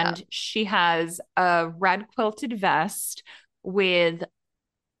 Yeah. And she has a red quilted vest with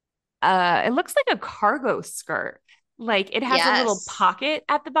it looks like a cargo skirt. Like it has a little Yes. pocket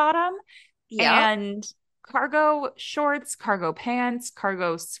at the bottom Yep. and cargo shorts, cargo pants,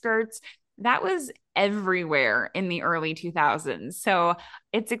 cargo skirts. That was everywhere in the early 2000s. So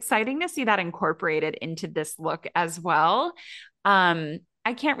it's exciting to see that incorporated into this look as well.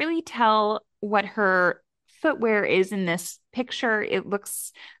 I can't really tell what her footwear is in this picture. It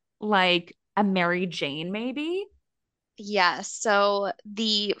looks like a Mary Jane, maybe. Yes. So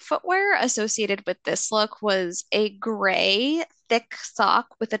the footwear associated with this look was a gray thick sock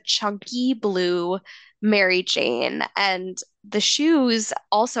with a chunky blue Mary Jane. And the shoes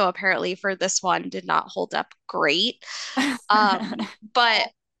also apparently for this one did not hold up great. But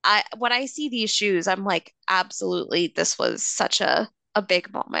when I see these shoes, I'm like, absolutely, this was such a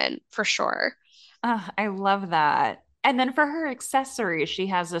big moment for sure. I love that. And then for her accessories, she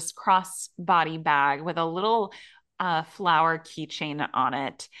has this crossbody bag with a little flower keychain on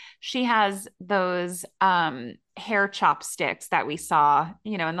it. She has those hair chopsticks that we saw,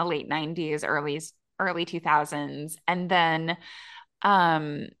 in the late 90s, early 2000s. And then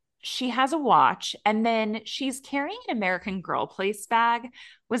um she has a watch, and then she's carrying an American Girl Place bag.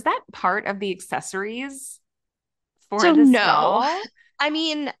 Was that part of the accessories for So this no. doll? I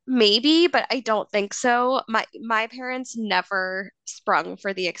mean, maybe, but I don't think so. My parents never sprung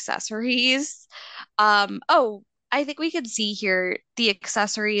for the accessories. Oh, I think we could see here the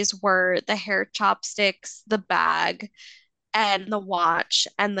accessories were the hair chopsticks, the bag, and the watch,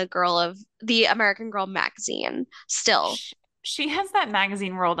 and the girl of the American Girl magazine. Still, She has that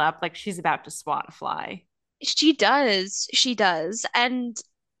magazine rolled up like she's about to swat a fly. she does. She does. And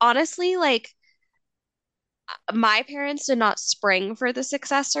honestly, like my parents did not spring for this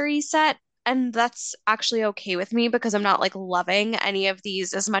accessory set, and that's actually okay with me because I'm not like loving any of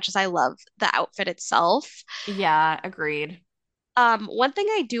these as much as I love the outfit itself. Yeah, agreed. One thing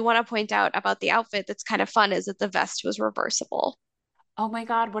I do want to point out about the outfit that's kind of fun is that the vest was reversible. Oh my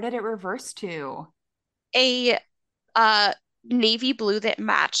God, what did it reverse to? A uh navy blue that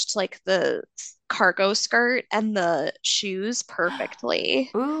matched like the cargo skirt and the shoes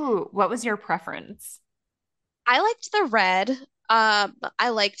perfectly. Ooh, what was your preference? I liked the red. I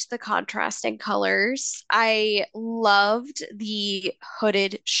liked the contrasting colors. I loved the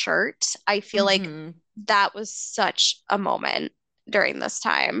hooded shirt. I feel like Hmm. that was such a moment during this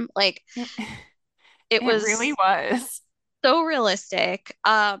time. Like It, it it really was was. so realistic.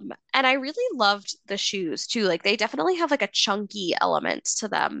 And I really loved the shoes too. Like they definitely have like a chunky element to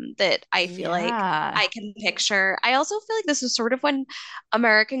them that I feel like Yeah. I can picture. I also feel like this is sort of when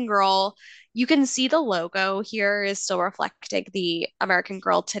American Girl, you can see the logo here is still reflecting the American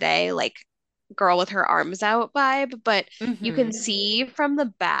Girl today, like girl with her arms out vibe, but you can Hmm. see from the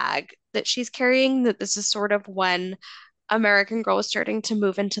bag that she's carrying that this is sort of when American Girl was starting to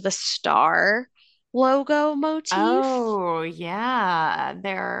move into the star. logo motif. Oh, yeah.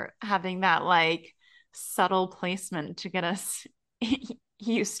 They're having that like subtle placement to get us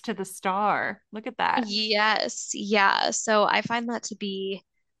used to the star. Look at that. Yes, yeah. So I find that to be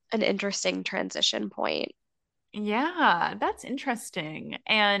an interesting transition point. Yeah, that's interesting.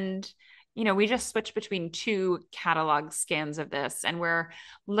 And, we just switched between two catalog scans of this, and we're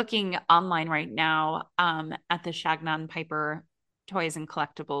looking online right now at the Shagnon Piper Toys and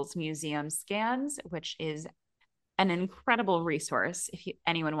Collectibles Museum scans, which is an incredible resource if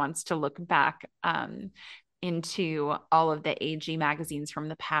anyone wants to look back into all of the AG magazines from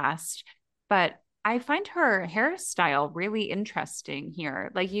the past. But I find her hairstyle really interesting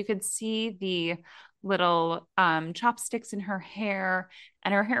here. Like you could see the little chopsticks in her hair,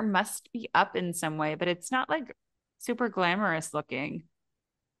 and her hair must be up in some way, but it's not like super glamorous looking.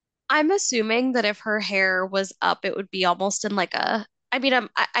 I'm assuming that if her hair was up, it would be almost in like a, I mean,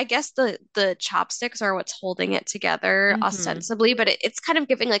 I guess the chopsticks are what's holding it together Hmm. ostensibly, but it's kind of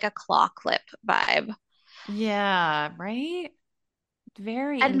giving like a claw clip vibe. Yeah, right?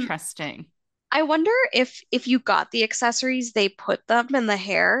 Very And interesting. I wonder if you got the accessories, they put them in the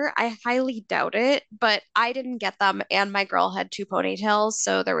hair. I highly doubt it, but I didn't get them, and my girl had two ponytails,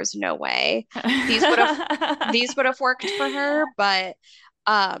 so there was no way. These would have these would have worked for her, but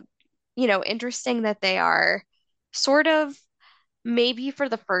um, interesting that they are sort of maybe for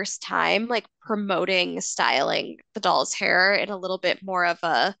the first time like promoting styling the doll's hair in a little bit more of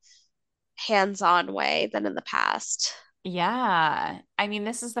a hands-on way than in the past. Yeah. I mean,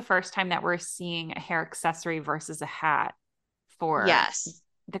 this is the first time that we're seeing a hair accessory versus a hat for Yes.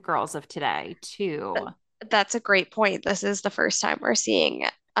 the girls of today, too. That's a great point. This is the first time we're seeing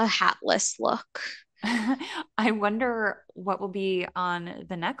a hatless look. I wonder what will be on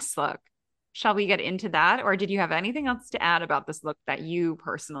the next look. Shall we get into that, or did you have anything else to add about this look that you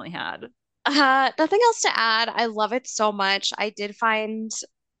personally had? Nothing else to add. I love it so much. I did find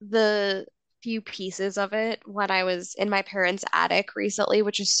the few pieces of it when I was in my parents' attic recently,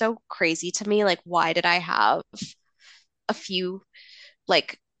 which is so crazy to me. Like, why did I have a few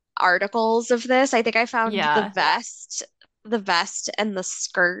like articles of this? I think I found Yeah. the vest and the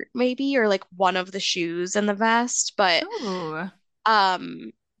skirt maybe, or like one of the shoes and the vest, Ooh.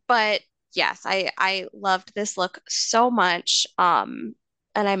 um, but yes, I loved this look so much.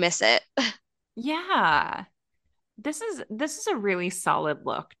 And I miss it. Yeah. This is a really solid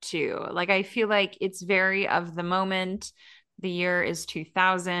look too. Like I feel like it's very of the moment. The year is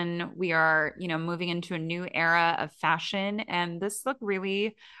 2000. We are, moving into a new era of fashion, and this look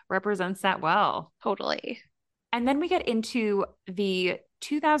really represents that well. Totally. And then we get into the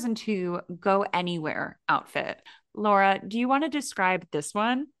 2002 Go Anywhere outfit. Laura, do you want to describe this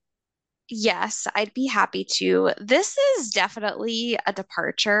one? Yes, I'd be happy to. This is definitely a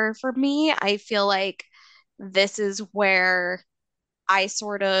departure for me. I feel like this is where I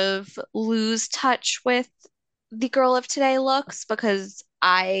sort of lose touch with the girl of today looks because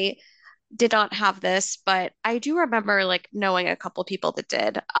I did not have this, but I do remember like knowing a couple people that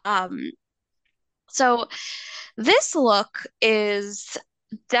did. So this look is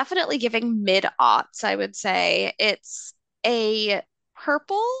definitely giving mid-aughts, I would say. It's a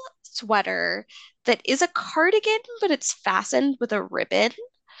purple sweater that is a cardigan, but it's fastened with a ribbon.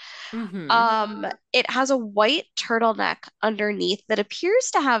 Mm-hmm. It has a white turtleneck underneath that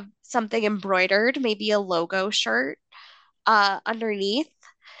appears to have something embroidered, maybe a logo shirt, underneath.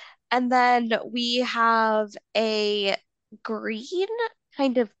 And then we have a green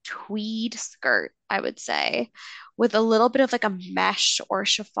kind of tweed skirt, I would say, with a little bit of like a mesh or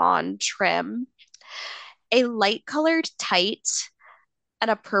chiffon trim, a light colored tight, and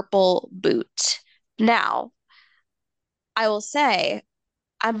a purple boot. Now, I will say,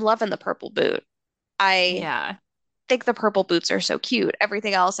 I'm loving the purple boot. I Yeah. think the purple boots are so cute.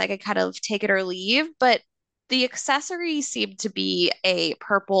 Everything else I could kind of take it or leave, but the accessories seem to be a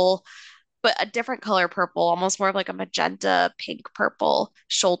purple, but a different color purple, almost more of like a magenta pink purple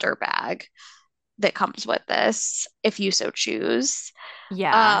shoulder bag that comes with this, if you so choose.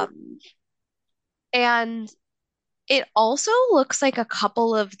 Yeah. Um, and it also looks like a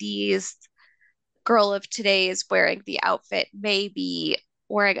couple of these girl of today's wearing the outfit may be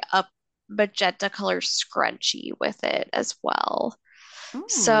wearing a magenta color scrunchie with it as well. Ooh.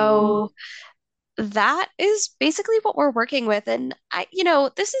 So that is basically what we're working with. And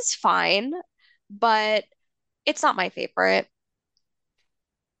this is fine, but it's not my favorite.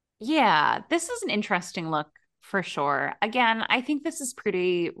 Yeah, this is an interesting look for sure. Again, I think this is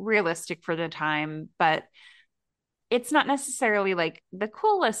pretty realistic for the time, but it's not necessarily like the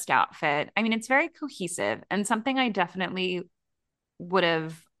coolest outfit. I mean, it's very cohesive and something I definitely would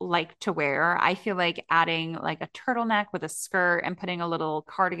have like to wear. I feel like adding like a turtleneck with a skirt and putting a little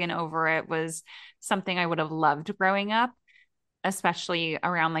cardigan over it was something I would have loved growing up, especially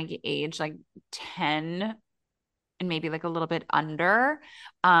around like age like 10 and maybe like a little bit under.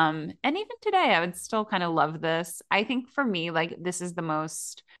 And even today, I would still kind of love this. I think for me, like this is the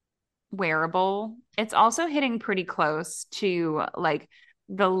most wearable. It's also hitting pretty close to like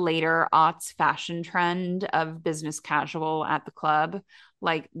the later aughts fashion trend of business casual at the club.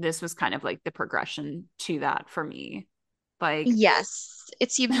 Like this was kind of like the progression to that for me. Like, Yes,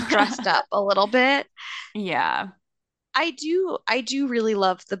 it seems dressed up a little bit. yeah. I do really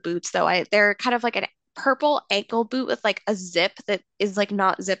love the boots though. They're kind of like an purple ankle boot with like a zip that is like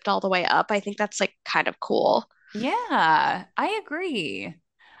not zipped all the way up. I think that's like kind of cool. Yeah, I agree.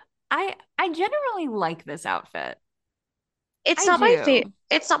 I generally like this outfit. It's I not my fa do.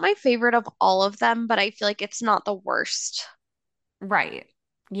 it's not my favorite of all of them, but I feel like it's not the worst. Right.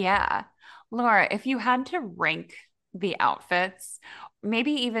 Yeah. Laura, if you had to rank the outfits,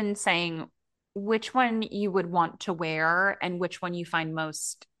 maybe even saying which one you would want to wear and which one you find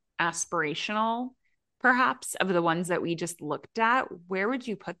most aspirational, perhaps, of the ones that we just looked at, where would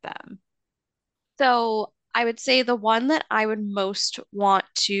you put them? So I would say the one that I would most want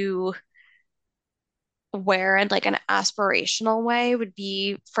to wear in like an aspirational way would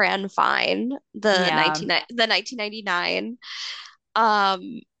be Fran Fine, Yeah. the 1999.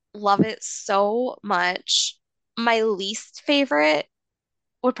 Um, love it so much. My least favorite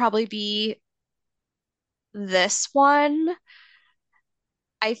would probably be this one.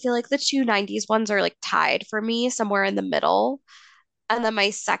 I feel like the two 90s ones are like tied for me somewhere in the middle. And then my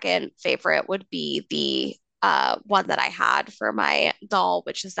second favorite would be the one that I had for my doll,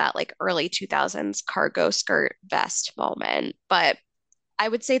 which is that like early 2000s cargo skirt vest moment. But I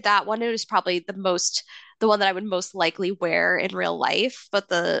would say that one is probably the one that I would most likely wear in real life, but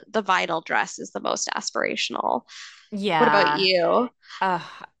the vinyl dress is the most aspirational. What about Yeah. you? Uh,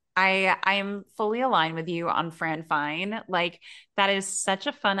 I am fully aligned with you on Fran Fine. Like that is such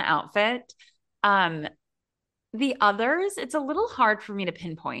a fun outfit. Um, The others, it's a little hard for me to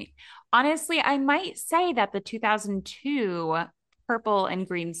pinpoint. Honestly, I might say that the 2002 purple and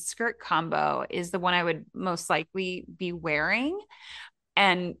green skirt combo is the one I would most likely be wearing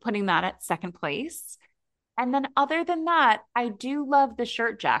and putting that at second place. And then, other than that, I do love the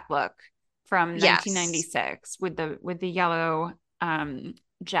shirt jack look from Yes. 1996 with the yellow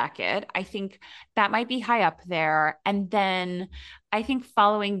jacket. I think that might be high up there. And then I think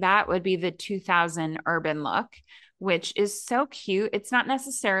following that would be the 2000 urban look, which is so cute. It's not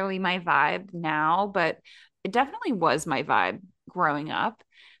necessarily my vibe now, but it definitely was my vibe growing up.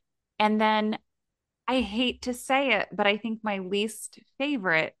 And then I hate to say it, but I think my least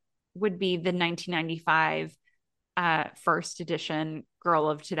favorite would be the 1995 first edition Girl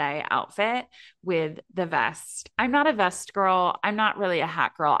of Today outfit with the vest. I'm not a vest girl. I'm not really a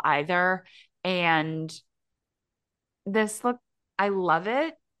hat girl either. And this look, I love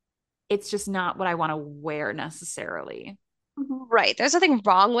it. It's just not what I want to wear necessarily. Right. There's nothing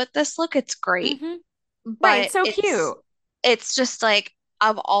wrong with this look. It's great, Hmm. Right. but It's so it's cute. it's just like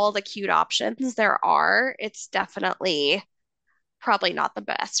of all the cute options there are, it's definitely probably not the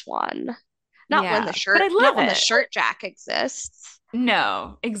best one. Yeah. But I Not love when the it. shirt jack exists.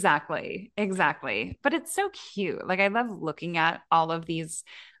 No, exactly. Exactly. But it's so cute. Like I love looking at all of these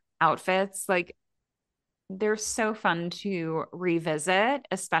outfits. Like they're so fun to revisit,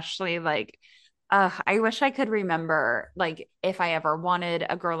 especially like I wish I could remember like if I ever wanted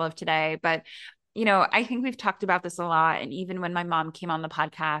a girl of today, but I think we've talked about this a lot. And even when my mom came on the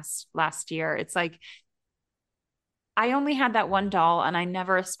podcast last year, it's like I only had that one doll and I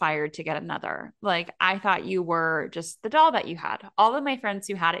never aspired to get another. Like I thought you were just the doll that you had. All of my friends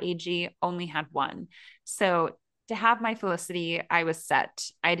who had AG only had one. So to have my Felicity, I was set.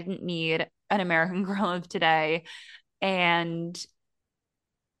 I didn't need an American Girl of today. And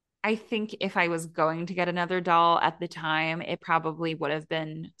I think if I was going to get another doll at the time, it probably would have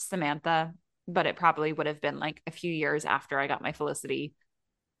been Samantha, but it probably would have been like a few years after I got my Felicity,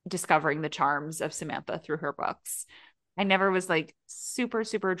 discovering the charms of Samantha through her books. I never was like super,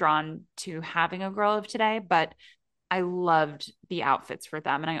 super drawn to having a girl of today, but I loved the outfits for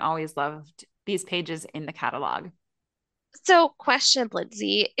them. And I always loved these pages in the catalog. So, question,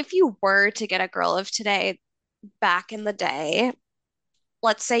 Lindsay, if you were to get a girl of today back in the day,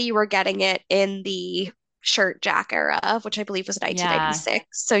 let's say you were getting it in the shirt jack era, which I believe was Yeah. 1996,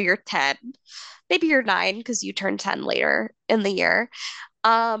 so you're 10, maybe you're 9 because you turned 10 later in the year.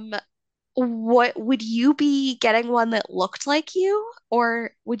 Um, what would you be getting one that looked like you,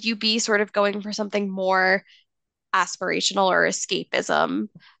 or would you be sort of going for something more aspirational or escapism.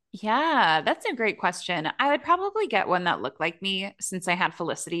 Yeah, that's a great question. I would probably get one that looked like me since I had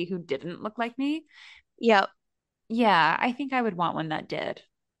Felicity who didn't look like me. Yep. Yeah, I think I would want one that did.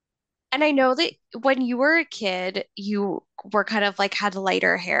 And I know that when you were a kid, you were kind of like had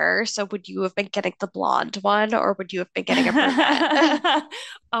lighter hair. So would you have been getting the blonde one or would you have been getting a brunette?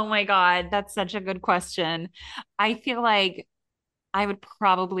 Oh my God, that's such a good question. I feel like I would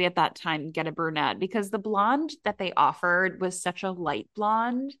probably at that time get a brunette because the blonde that they offered was such a light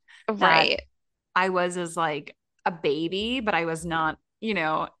blonde that Right. I was as like a baby, but I was not,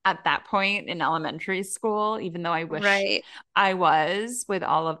 at that point in elementary school, even though I wish Right. I was with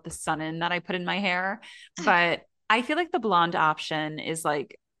all of the sun in that I put in my hair. But I feel like the blonde option is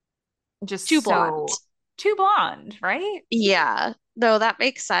like Too just blonde. so too blonde, right? Yeah. No, that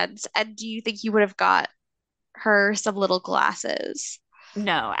makes sense. And do you think you would have got her some little glasses?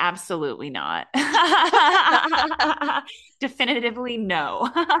 No, absolutely not. Definitively no.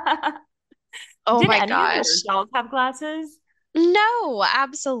 Oh Did my any of your gosh. dolls have glasses? No,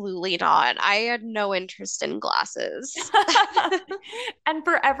 absolutely not. I had no interest in glasses. And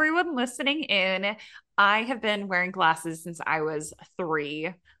for everyone listening in, I have been wearing glasses since I was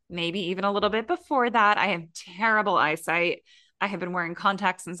 3, maybe even a little bit before that. I have terrible eyesight. I have been wearing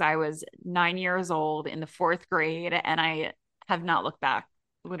contacts since I was 9 years old in the fourth grade, and I have not looked back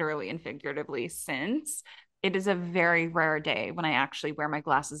literally and figuratively since. It is a very rare day when I actually wear my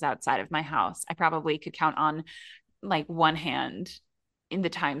glasses outside of my house. I probably could count on like one hand in the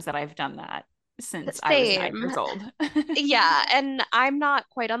times that I've done that since I was nine Same. years old. Yeah, and I'm not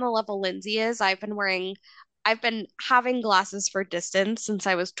quite on the level Lindsay is. I've been having glasses for distance since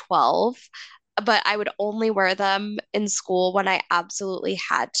I was 12, but I would only wear them in school when I absolutely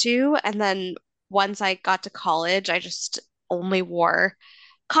had to. And then once I got to college, I just only wore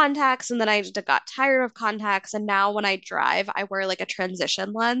contacts and then I just got tired of contacts and now when I drive, I wear like a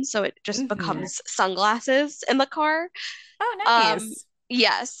transition lens, so it just Mhm. becomes sunglasses in the car. Oh, Um, nice.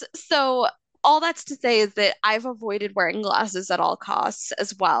 yes. So all that's to say is that I've avoided wearing glasses at all costs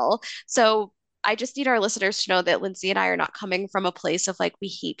as well. So I just need our listeners to know that Lindsay and I are not coming from a place of like we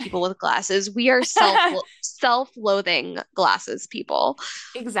hate people with glasses. We are self-loathing glasses people.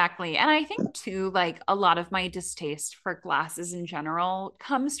 Exactly. And I think too, like a lot of my distaste for glasses in general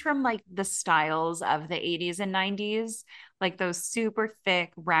comes from like the styles of the 80s and 90s. Like those super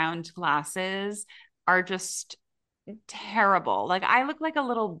thick, round glasses are just terrible. Like I look like a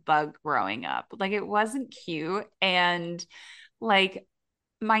little bug growing up. Like it wasn't cute. And like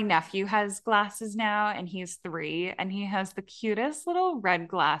my nephew has glasses now and he's 3 and he has the cutest little red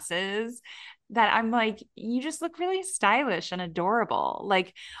glasses that I'm like, you just look really stylish and adorable.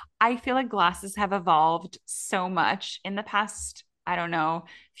 Like, I feel like glasses have evolved so much in the past, I don't know,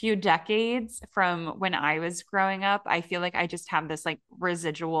 few decades from when I was growing up. I feel like I just have this like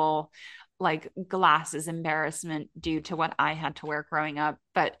residual like glasses embarrassment due to what I had to wear growing up.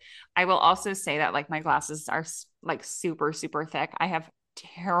 But I will also say that like my glasses are like super, super thick. I have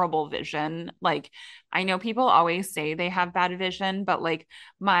terrible vision. Like, I know people always say they have bad vision, but like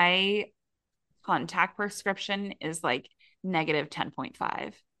my contact prescription is like negative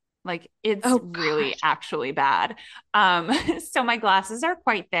 10.5. Like it's Oh really gosh. actually bad. So my glasses are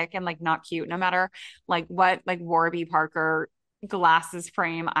quite thick and like not cute no matter like what like Warby Parker glasses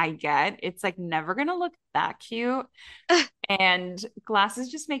frame I get. It's like never gonna look that cute. And glasses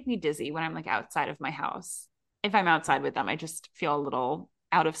just make me dizzy when I'm like outside of my house. If I'm outside with them, I just feel a little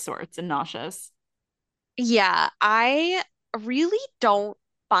out of sorts and nauseous. Yeah, I really don't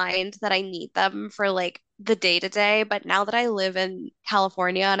find that I need them for like the day to day, but now that I live in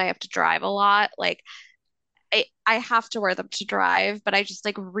California and I have to drive a lot, like I have to wear them to drive, but I just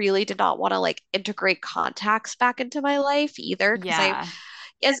like really did not want to like integrate contacts back into my life either because I Yeah.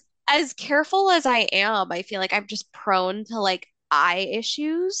 as as careful as I am, I feel like I'm just prone to like eye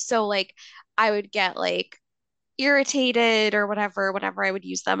issues. So like I would get like irritated or whatever whenever I would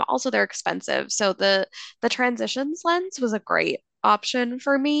use them. Also, they're expensive. So the transitions lens was a great option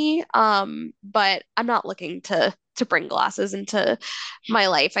for me. But I'm not looking to bring glasses into my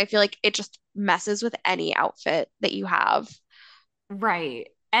life. I feel like it just messes with any outfit that you have. Right.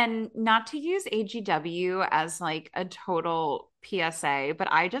 And not to use AGW as like a total PSA, but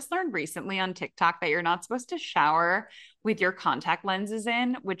I just learned recently on TikTok that you're not supposed to shower with your contact lenses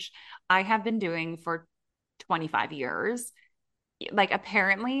in, which I have been doing for 25 years. Like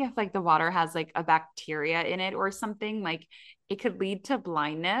apparently if like the water has like a bacteria in it or something, like it could lead to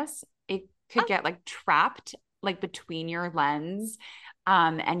blindness. It could get like trapped like between your lens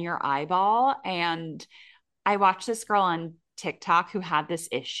and your eyeball. And I watched this girl on TikTok who had this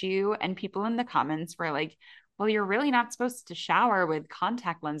issue, and people in the comments were like well, you're really not supposed to shower with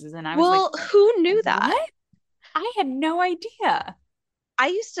contact lenses. And I was like, Well, who knew that? what? I had no idea. I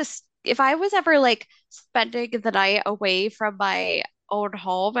used to, if I was ever like spending the night away from my own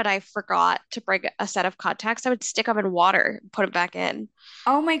home and I forgot to bring a set of contacts, I would stick them in water and put them back in.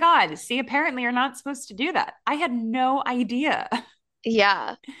 Oh my God. See, apparently you're not supposed to do that. I had no idea.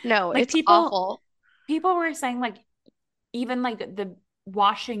 Yeah. No, Like it's people awful. people were saying like even like the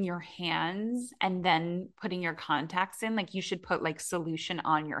washing your hands and then putting your contacts in, like you should put like solution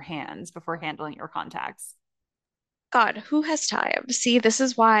on your hands before handling your contacts. God, who has time? See, this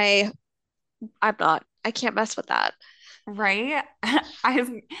is why I can't mess with that. Right? I was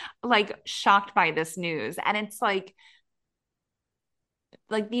like shocked by this news. And it's like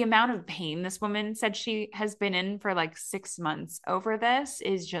the amount of pain this woman said she has been in for like 6 months over this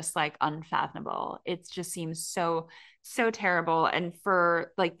is just like unfathomable. It just seems so terrible. And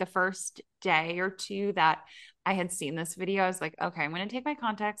for like the first day or two that I had seen this video, I was like, okay, I'm going to take my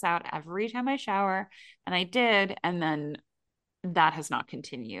contacts out every time I shower. And I did. And then that has not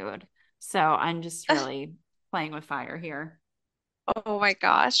continued. So I'm just really playing with fire here. Oh my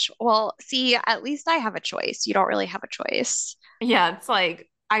gosh. Well, see, at least I have a choice. You don't really have a choice. Yeah, it's like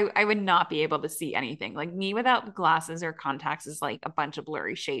I would not be able to see anything. Like me without glasses or contacts is like a bunch of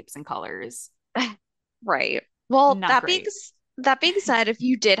blurry shapes and colors. Right. Well, Not great. that being said, if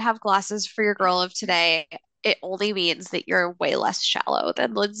you did have glasses for your girl of today, it only means that you're way less shallow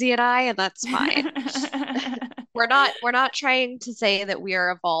than Lindsay and I, and that's fine. We're not trying to say that we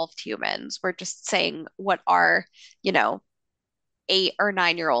are evolved humans. We're just saying what our, you know, 8 or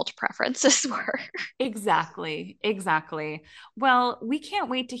 9 year old preferences were. Exactly. Exactly. Well, we can't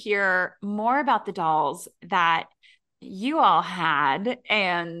wait to hear more about the dolls that you all had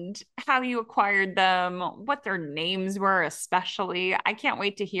and how you acquired them, what their names were, especially. I can't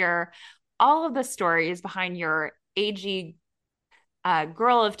wait to hear all of the stories behind your AG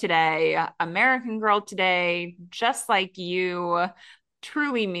girl of today, American girl today, just like you,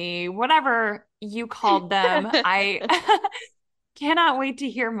 truly me, whatever you called them. I cannot wait to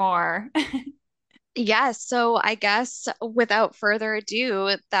hear more. Yes, so I guess without further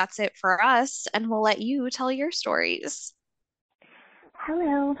ado, that's it for us, and we'll let you tell your stories.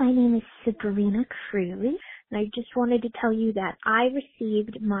 Hello, my name is Sabrina Cruz, and I just wanted to tell you that I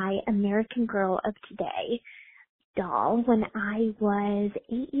received my American Girl of Today doll when I was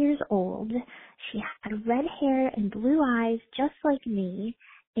 8 years old. She had red hair and blue eyes just like me,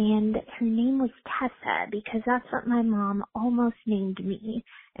 and her name was Tessa because that's what my mom almost named me,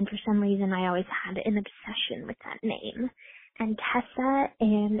 and for some reason I always had an obsession with that name. And Tessa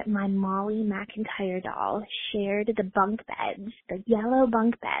and my Molly McIntyre doll shared the bunk beds, the yellow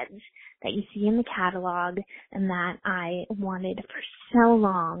bunk beds that you see in the catalog and that I wanted for so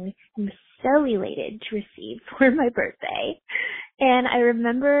long and was so elated to receive for my birthday. And I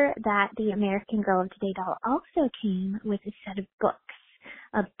remember that the American Girl of Today doll also came with a set of books,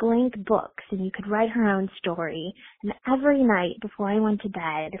 of blank books, and you could write her own story. And every night before I went to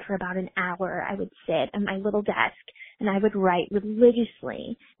bed for about an hour, I would sit at my little desk and I would write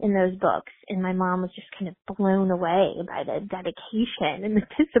religiously in those books. And my mom was just kind of blown away by the dedication and the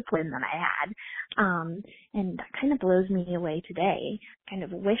discipline that I had. And that kind of blows me away today. Kind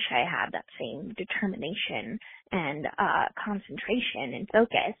of wish I had that same determination and concentration and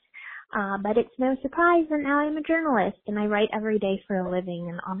focus. But it's no surprise that now I'm a journalist and I write every day for a living.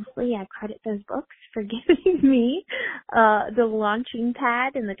 And honestly, I credit those books for giving me the launching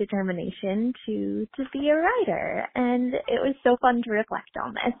pad and the determination to be a writer. And it was so fun to reflect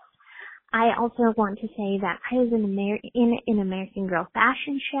on this. I also want to say that I was in an American Girl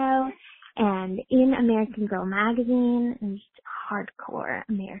fashion show and in American Girl magazine, and just hardcore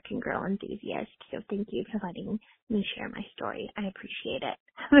American Girl enthusiast. So thank you for letting me share my story. I appreciate it.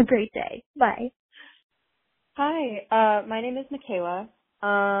 Have a great day. Bye. Hi, my name is Michaela.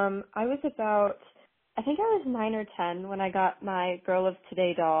 I was I think I was 9 or 10 when I got my Girl of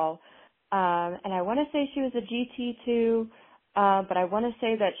Today doll. And I want to say she was a GT2, but I want to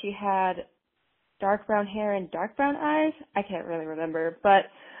say that she had dark brown hair and dark brown eyes. I can't really remember, but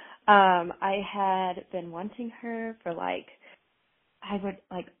I had been wanting her for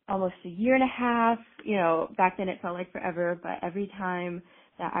almost a year and a half. You know, back then it felt like forever, but every time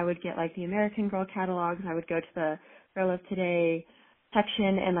that I would get like the American Girl catalogs, I would go to the Girl of Today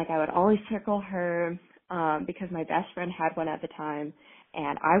section and like I would always circle her because my best friend had one at the time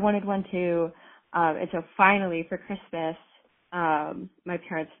and I wanted one too. And so finally for Christmas, my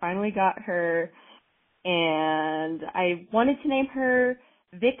parents finally got her and I wanted to name her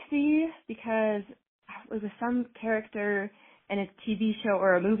Vixie because it was some character in a TV show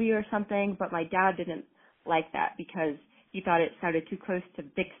or a movie or something, but my dad didn't like that because he thought it sounded too close to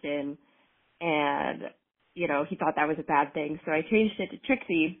Vixen, and he thought that was a bad thing. So I changed it to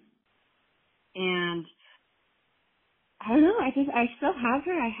Trixie, and I don't know. I still have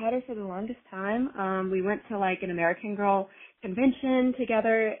her. I had her for the longest time. We went to like an American Girl convention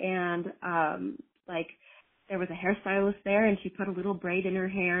together, and like there was a hairstylist there, and she put a little braid in her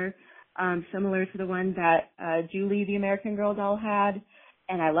hair, similar to the one that Julie, the American Girl doll, had.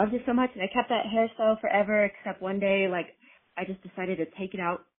 And I loved it so much, and I kept that hairstyle forever. Except one day, like I just decided to take it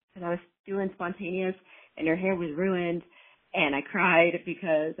out because I was doing spontaneous, and her hair was ruined, and I cried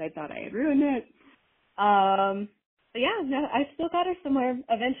because I thought I had ruined it. But yeah, no, I still got her somewhere.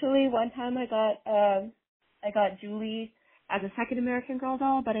 Eventually, one time I got Julie as a second American Girl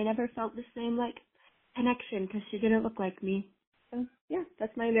doll, but I never felt the same like connection because she didn't look like me. So yeah,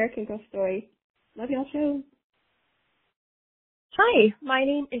 that's my American Girl story. Love y'all show. Hi, my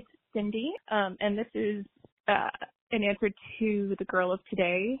name is Cindy, and this is an answer to the Girl of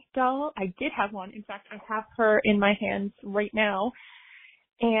Today doll. I did have one. In fact, I have her in my hands right now,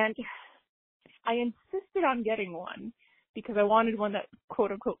 and I insisted on getting one because I wanted one that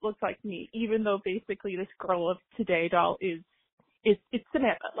quote unquote looked like me, even though basically this Girl of Today doll it's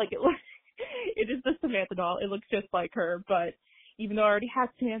Samantha. Like it is the Samantha doll. It looks just like her, but even though I already had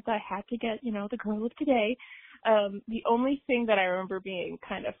Samantha, I had to get, the Girl of Today. The only thing that I remember being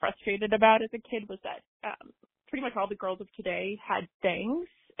kind of frustrated about as a kid was that pretty much all the Girls of Today had bangs,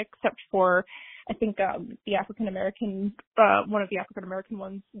 except for I think the African American one of the African American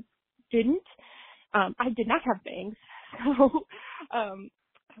ones didn't. I did not have bangs, so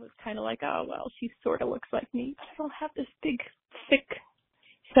I was kind of like, oh well, she sort of looks like me, but I don't have this big, thick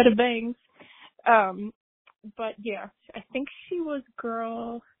set of bangs. But yeah, I think she was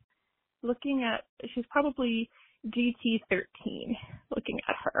girl. She's probably GT13. Looking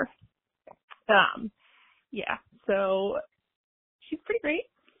at her, yeah. So she's pretty great.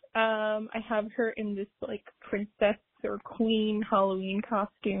 I have her in this like princess or queen Halloween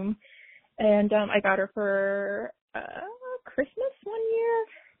costume. And I got her for Christmas one year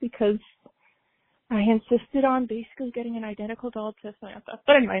because I insisted on basically getting an identical doll to Samantha.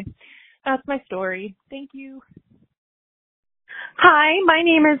 But anyway, that's my story. Thank you. Hi, my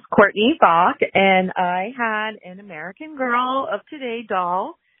name is Courtney Bach, and I had an American Girl of Today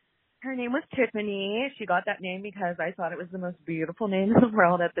doll. Her name was Tiffany. She got that name because I thought it was the most beautiful name in the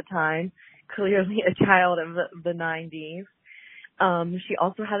world at the time. Clearly a child of the 90s. She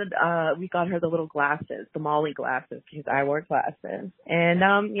also had, we got her the little glasses, the Molly glasses, because I wore glasses. And,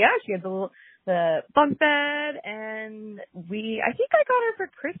 yeah, she had the bunk bed, and I think I got her for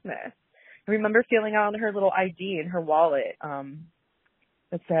Christmas. I remember feeling on her little ID in her wallet,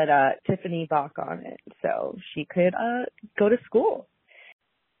 that said, Tiffany Bach on it, so she could, go to school.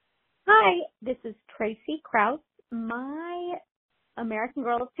 Hi, this is Tracy Krause. My American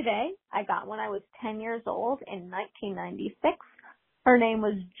Girl of Today, I got when I was 10 years old in 1996. Her name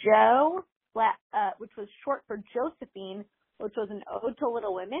was Jo, which was short for Josephine, which was an ode to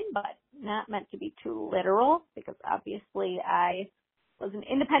Little Women, but not meant to be too literal because obviously I was an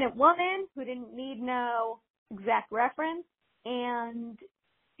independent woman who didn't need no exact reference, and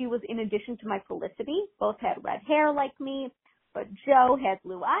she was in addition to my Felicity. Both had red hair like me, but Jo had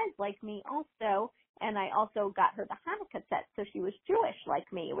blue eyes like me also, and I also got her the Hanukkah set, so she was Jewish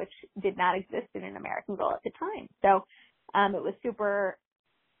like me, which did not exist in an American Girl at the time. So it was super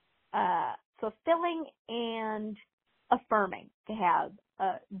fulfilling and affirming to have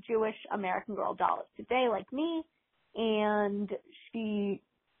a Jewish American Girl doll of today like me, and she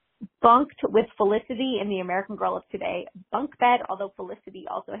bunked with Felicity in the American Girl of Today bunk bed, although Felicity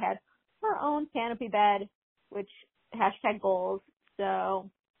also had her own canopy bed, which #goals. So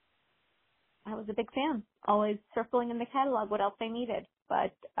I was a big fan, always circling in the catalog what else I needed,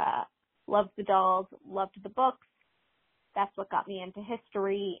 but loved the dolls, loved the books. That's what got me into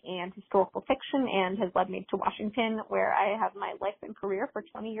history and historical fiction and has led me to Washington, where I have my life and career for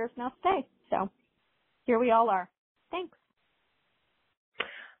 20 years now today. So here we all are. Thanks.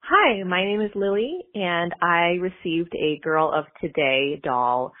 Hi, my name is Lily, and I received a Girl of Today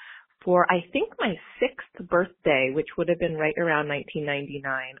doll for, I think, my 6th birthday, which would have been right around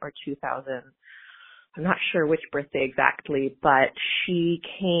 1999 or 2000. I'm not sure which birthday exactly, but she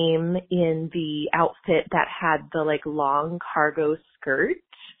came in the outfit that had the like long cargo skirt,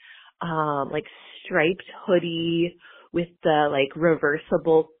 like striped hoodie with the like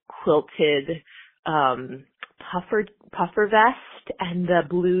reversible quilted puffer vest and the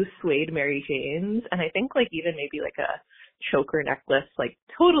blue suede Mary Janes, and I think like even maybe like a choker necklace, like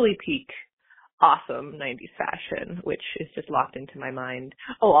totally peak awesome 90s fashion, which is just locked into my mind.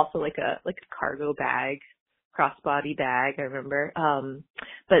 Oh, also like a cargo bag, crossbody bag, I remember.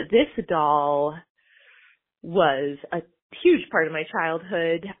 But this doll was a huge part of my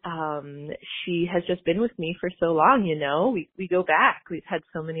childhood. She has just been with me for so long, you know. We go back. We've had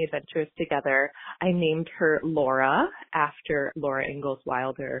so many adventures together. I named her Laura after Laura Ingalls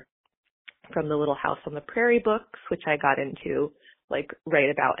Wilder from the Little House on the Prairie books, which I got into like right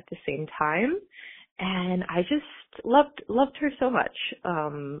about at the same time. And I just loved her so much.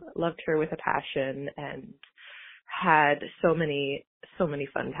 Loved her with a passion and had so many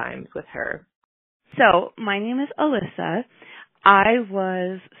fun times with her. So my name is Alyssa. I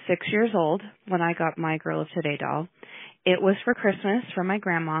was 6 years old when I got my Girl of Today doll. It was for Christmas from my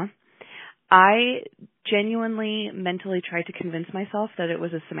grandma. I genuinely mentally tried to convince myself that it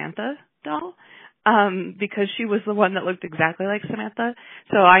was a Samantha doll, because she was the one that looked exactly like Samantha.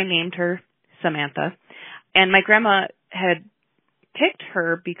 So I named her Samantha. And my grandma had picked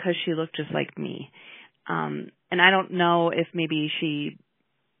her because she looked just like me. And I don't know if maybe she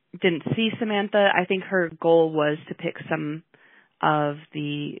didn't see Samantha. I think her goal was to pick some of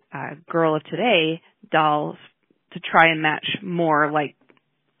the Girl of Today dolls to try and match more like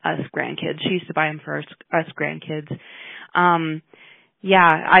us grandkids. She used to buy them for us grandkids. I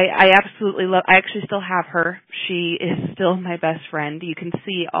absolutely love, I actually still have her. She is still my best friend. You can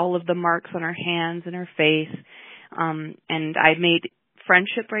see all of the marks on her hands and her face. And I made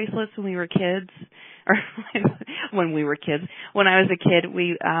friendship bracelets when we were kids, or when I was a kid,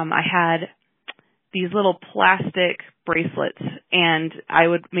 I had these little plastic bracelets, and I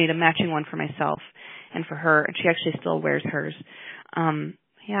made a matching one for myself and for her, and she actually still wears hers.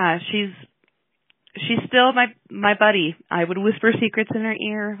 She's still my buddy. I would whisper secrets in her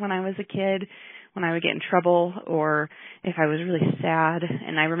ear when I was a kid, when I would get in trouble, or if I was really sad.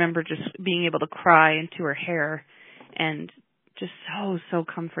 And I remember just being able to cry into her hair, and just so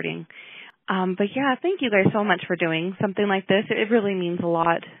comforting. But yeah, thank you guys so much for doing something like this. It really means a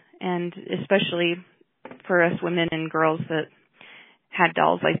lot, and especially for us women and girls that had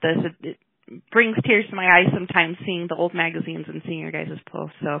dolls like this. It brings tears to my eyes sometimes seeing the old magazines and seeing your guys'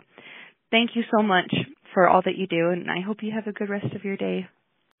 posts. So thank you so much for all that you do, and I hope you have a good rest of your day.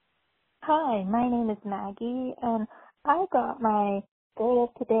 Hi, my name is Maggie, and I got my Girl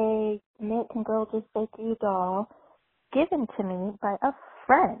of Today American Girl Just Like You doll given to me by a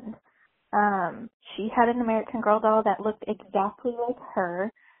friend. She had an American Girl doll that looked exactly like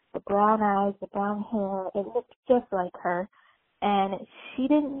her, the brown eyes, the brown hair, it looked just like her, and she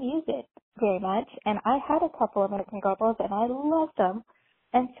didn't use it very much, and I had a couple American Girl dolls, and I loved them,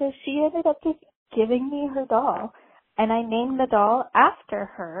 and so she ended up just giving me her doll, and I named the doll after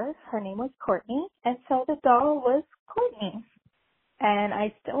her. Her name was Courtney, and so the doll was Courtney, and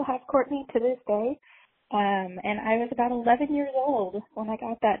I still have Courtney to this day. And I was about 11 years old when I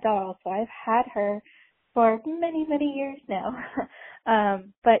got that doll, so I've had her for many, many years now.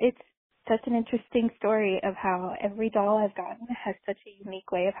 But it's such an interesting story of how every doll I've gotten has such a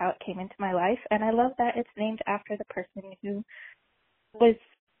unique way of how it came into my life, and I love that it's named after the person who was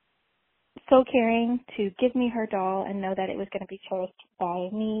so caring to give me her doll and know that it was going to be cherished by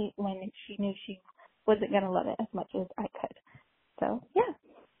me when she knew she wasn't going to love it as much as I could. So, yeah.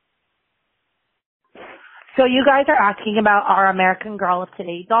 So you guys are asking about our American Girl of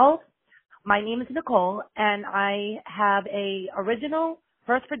Today dolls. My name is Nicole, and I have a original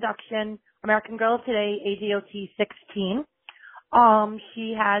first production American Girl of Today AGOT 16.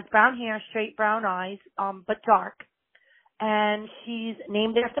 She has brown hair, straight brown eyes, but dark. And she's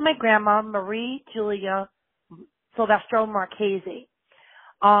named after my grandma, Marie Julia Silvestro Marchese.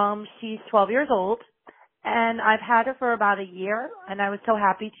 She's 12 years old, and I've had her for about a year, and I was so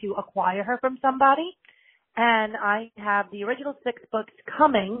happy to acquire her from somebody. And I have the original 6 books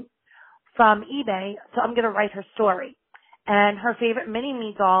coming from eBay, so I'm going to write her story. And her favorite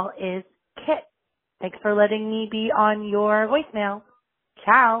mini-me doll is Kit. Thanks for letting me be on your voicemail.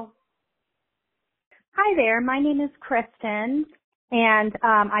 Ciao. Hi there. My name is Kristen, and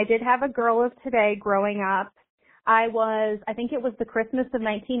I did have a Girl of Today growing up. I think it was the Christmas of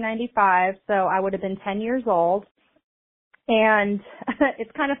 1995, so I would have been 10 years old. And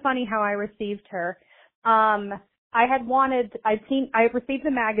it's kind of funny how I received her. I received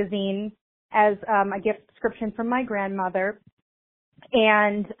the magazine as a gift subscription from my grandmother,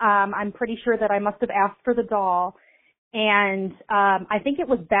 and I'm pretty sure that I must have asked for the doll, and I think it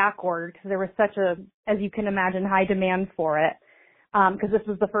was back ordered because there was such a, as you can imagine, high demand for it, because this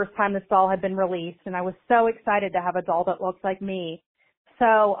was the first time this doll had been released, and I was so excited to have a doll that looked like me.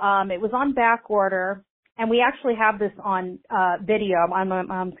 So it was on back order, and we actually have this on video on my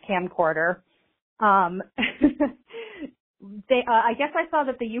mom's camcorder. Um, I guess I saw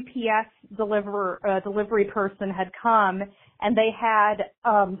that the UPS delivery person had come and they had,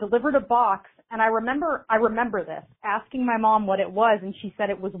 delivered a box. And I remember this, asking my mom what it was, and she said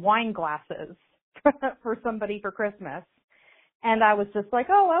it was wine glasses for somebody for Christmas. And I was just like,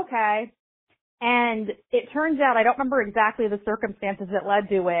 oh, okay. And it turns out, I don't remember exactly the circumstances that led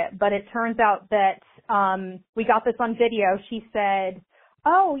to it, but it turns out that, we got this on video. She said,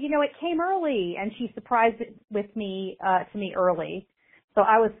 oh, it came early, and she surprised it with me, to me early. So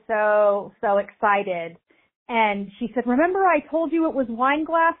I was so excited. And she said, remember I told you it was wine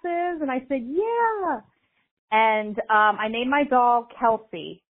glasses? And I said, yeah. And, I named my doll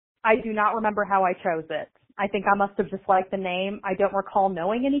Kelsey. I do not remember how I chose it. I think I must have just liked the name. I don't recall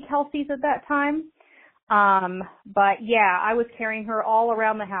knowing any Kelseys at that time. But yeah, I was carrying her all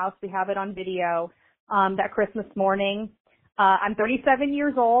around the house. We have it on video, that Christmas morning. I'm 37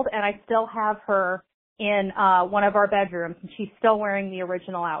 years old and I still have her in, one of our bedrooms, and she's still wearing the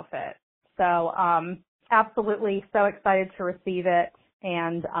original outfit. So, absolutely so excited to receive it.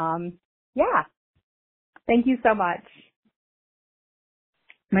 And, yeah, thank you so much.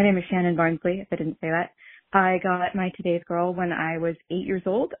 My name is Shannon Barnsley, if I didn't say that. I got my Today's Girl when I was 8 years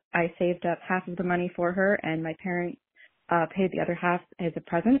old. I saved up half of the money for her, and my parents paid the other half as a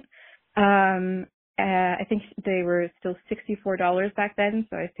present. I think they were still $64 back then,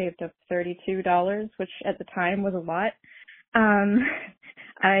 so I saved up $32, which at the time was a lot.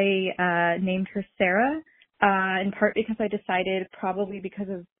 I named her Sarah, in part because I decided, probably because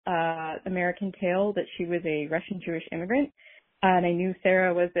of American Tail, that she was a Russian Jewish immigrant. And I knew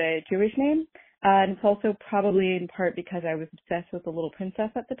Sarah was a Jewish name. And it's also probably in part because I was obsessed with The Little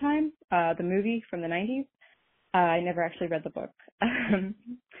Princess at the time, the movie from the 90s. I never actually read the book.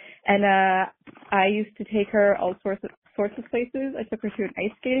 And I used to take her all sorts of places. I took her to an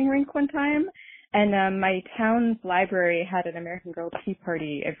ice skating rink one time. And my town's library had an American Girl tea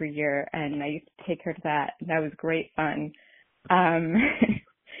party every year, and I used to take her to that. And that was great fun.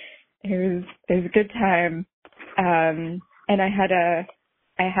 It was a good time. And I had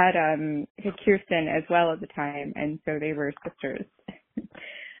Kirsten as well at the time, and so they were sisters.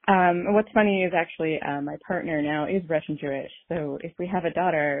 What's funny is actually my partner now is Russian Jewish, so if we have a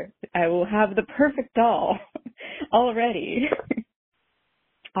daughter, I will have the perfect doll already.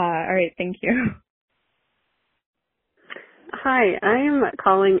 All right, thank you. Hi, I'm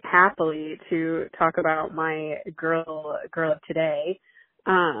calling happily to talk about my girl of today.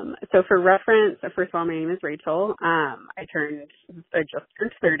 So for reference, first of all, my name is Rachel. I just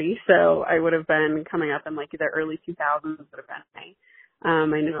turned 30, so I would have been coming up in like the early 2000s would have been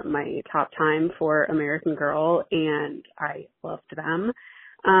my top time for American Girl, and I loved them.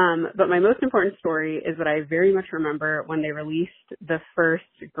 But my most important story is that I very much remember when they released the first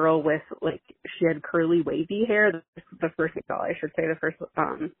girl with, like, she had curly wavy hair, the first doll, I should say, the first,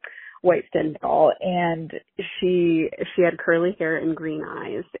 white skin doll, and she had curly hair and green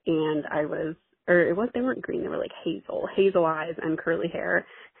eyes, and they weren't green, they were like hazel eyes and curly hair,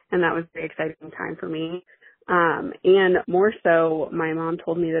 and that was a very exciting time for me. And more so, my mom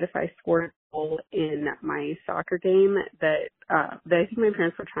told me that if I scored a goal in my soccer game, that I think my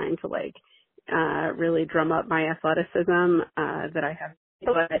parents were trying to really drum up my athleticism, that I have,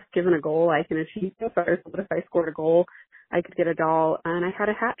 given a goal I can achieve. So I was told that if I scored a goal, I could get a doll, and I had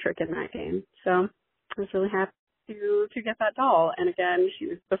a hat trick in that game. So I was really happy to get that doll. And again, she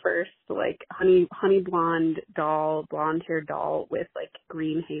was the first honey blonde haired doll with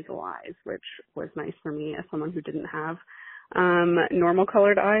green hazel eyes, which was nice for me as someone who didn't have normal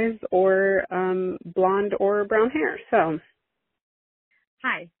colored eyes or blonde or brown hair. So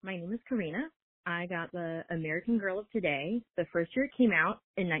hi, my name is Karina. I got the American Girl of Today the first year it came out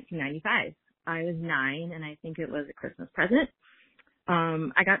in 1995. I was 9, and I think it was a Christmas present.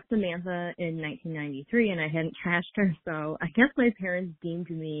 I got Samantha in 1993, and I hadn't trashed her, so I guess my parents deemed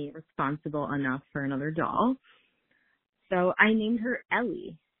me responsible enough for another doll. So I named her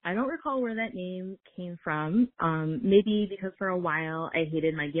Ellie. I don't recall where that name came from. Maybe because for a while I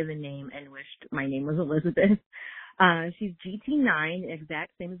hated my given name and wished my name was Elizabeth. She's GT9,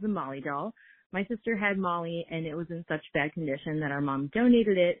 exact same as the Molly doll. My sister had Molly, and it was in such bad condition that our mom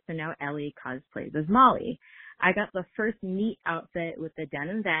donated it, so now Ellie cosplays as Molly. I got the first neat outfit with the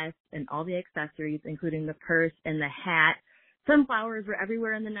denim vest and all the accessories, including the purse and the hat. Sunflowers were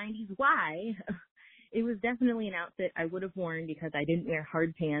everywhere in the 90s. Why? It was definitely an outfit I would have worn because I didn't wear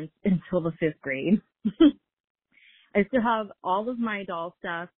hard pants until the 5th grade. I still have all of my doll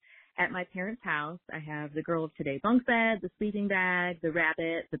stuff at my parents' house. I have the Girl of Today bunk bed, the sleeping bag, the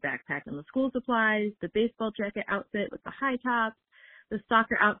rabbit, the backpack and the school supplies, the baseball jacket outfit with the high tops, the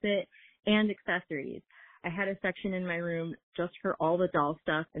soccer outfit, and accessories. I had a section in my room just for all the doll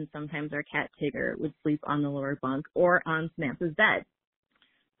stuff, and sometimes our cat Tigger would sleep on the lower bunk or on Samantha's bed.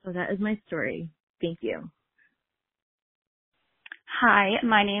 So that is my story. Thank you. Hi,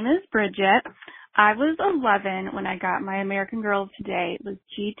 my name is Bridget. I was 11 when I got my American Girl of Today. It was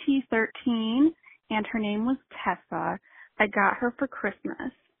GT13, and her name was Tessa. I got her for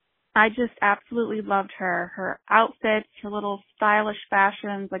Christmas. I just absolutely loved her. Her outfits, her little stylish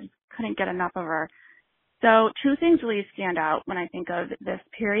fashions, I just couldn't get enough of her. So 2 things really stand out when I think of this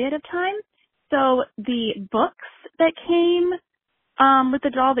period of time. So the books that came with the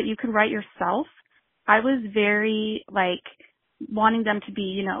doll that you could write yourself, I was very wanting them to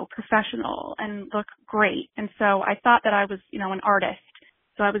be, professional and look great. And so I thought that I was, an artist.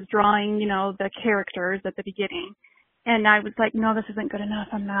 So I was drawing, the characters at the beginning. And I was like, no, this isn't good enough.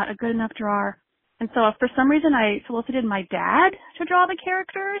 I'm not a good enough drawer. And so for some reason I solicited my dad to draw the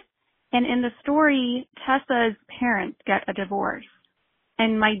characters. And in the story, Tessa's parents get a divorce.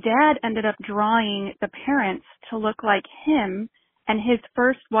 And my dad ended up drawing the parents to look like him and his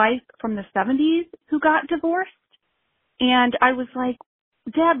first wife from the 70s who got divorced. And I was like,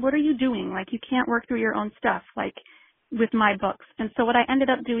 Dad, what are you doing? You can't work through your own stuff, with my books. And so what I ended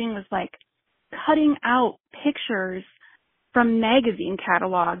up doing was, cutting out pictures from magazine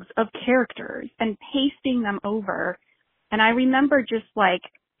catalogs of characters and pasting them over. And I remember just,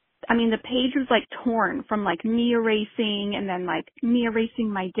 the page was, torn from, me erasing and then, me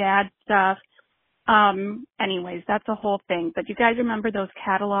erasing my dad's stuff. Anyways, that's a whole thing. But you guys remember those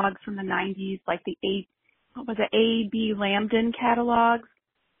catalogs from the 90s, the A.B. Lambden catalogs?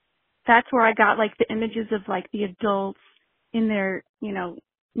 That's where I got the images of the adults in their,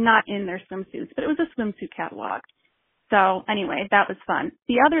 not in their swimsuits, but it was a swimsuit catalog. So anyway, that was fun.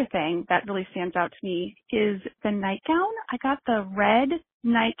 The other thing that really stands out to me is the nightgown. I got the red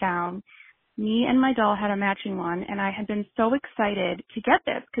nightgown. Me and my doll had a matching one, and I had been so excited to get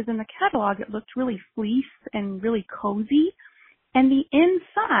this because in the catalog it looked really fleece and really cozy. And the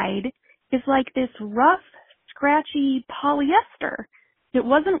inside is this rough, scratchy polyester. It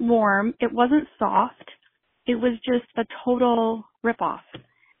wasn't warm. It wasn't soft. It was just a total ripoff.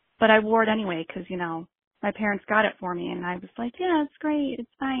 But I wore it anyway because, my parents got it for me. And I was like, yeah, it's great. It's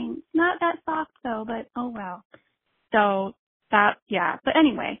fine. It's not that soft, though, but oh, well. So that, yeah. But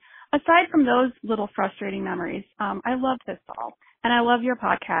anyway, aside from those little frustrating memories, I love this doll. And I love your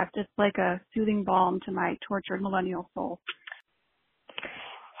podcast. It's like a soothing balm to my tortured millennial soul.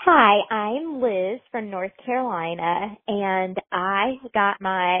 Hi, I'm Liz from North Carolina, and I got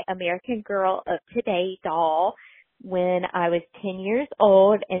my American Girl of Today doll when I was 10 years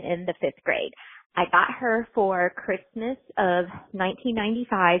old and in the 5th grade. I got her for Christmas of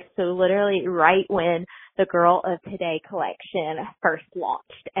 1995, so literally right when the Girl of Today collection first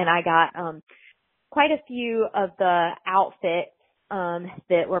launched. And I got quite a few of the outfits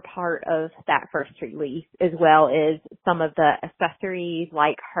that were part of that first release, as well as some of the accessories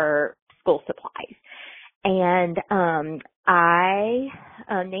like her school supplies. And I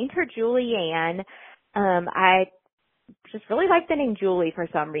named her Julianne. I just really liked the name Julie for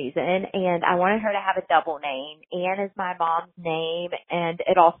some reason, and I wanted her to have a double name. Anne is my mom's name, and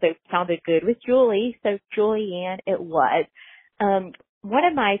it also sounded good with Julie, so Julianne it was. One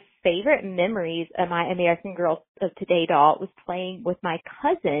of my favorite memories of my American Girl of Today doll was playing with my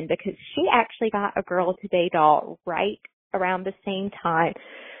cousin because she actually got a Girl of Today doll right around the same time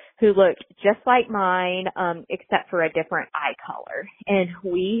who looked just like mine, except for a different eye color. And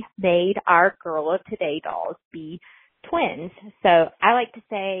we made our Girl of Today dolls be twins. So I like to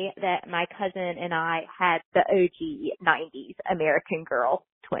say that my cousin and I had the OG 90s American Girl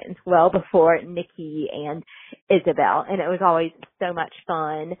twins well before Nikki and Isabel. And it was always so much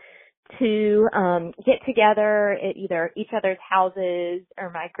fun to get together at either each other's houses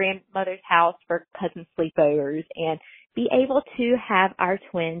or my grandmother's house for cousin sleepovers and be able to have our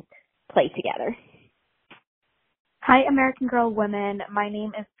twins play together. Hi, American Girl women. My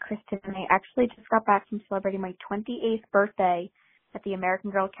name is Kristen, and I actually just got back from celebrating my 28th birthday at the American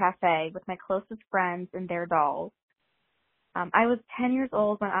Girl Cafe with my closest friends and their dolls. I was 10 years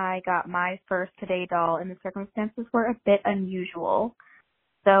old when I got my first Today doll, and the circumstances were a bit unusual.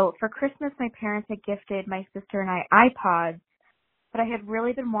 So for Christmas, my parents had gifted my sister and I iPods, but I had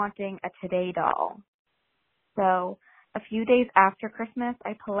really been wanting a Today doll. So a few days after Christmas,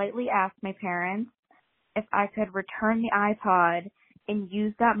 I politely asked my parents if I could return the iPod and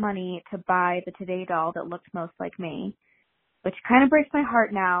use that money to buy the Today doll that looked most like me, which kind of breaks my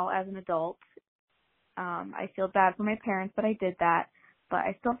heart now as an adult. I feel bad for my parents that I did that, but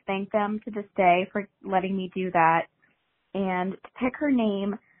I still thank them to this day for letting me do that. And to pick her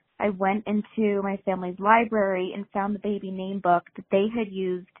name, I went into my family's library and found the baby name book that they had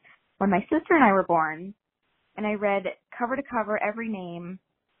used when my sister and I were born. And I read cover to cover every name,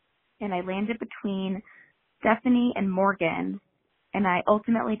 and I landed between Stephanie and Morgan. And I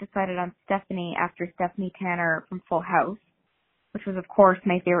ultimately decided on Stephanie after Stephanie Tanner from Full House, which was, of course,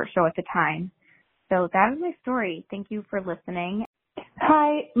 my favorite show at the time. So that is my story. Thank you for listening.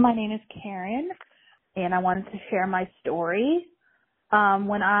 Hi, my name is Karen, and I wanted to share my story.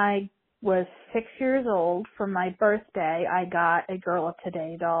 When I was 6 years old, for my birthday, I got a Girl of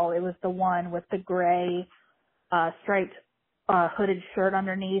Today doll. It was the one with the gray striped hooded shirt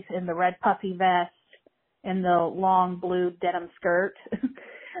underneath and the red puffy vest and the long blue denim skirt.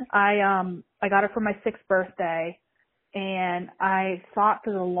 I got it for my 6th birthday, and I thought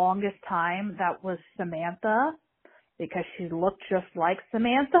for the longest time that was Samantha because she looked just like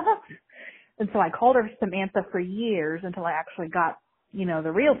Samantha. And so I called her Samantha for years until I actually got,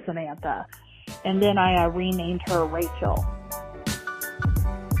 the real Samantha. And then I renamed her Rachel.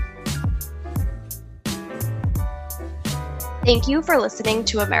 Thank you for listening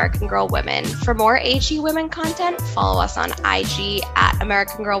to American Girl Women. For more AG Women content, follow us on IG at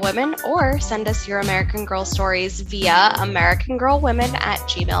American Girl Women or send us your American Girl stories via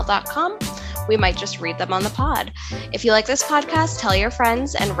americangirlwomen@gmail.com. We might just read them on the pod. If you like this podcast, tell your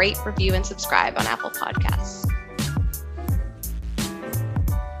friends and rate, review, and subscribe on Apple Podcasts.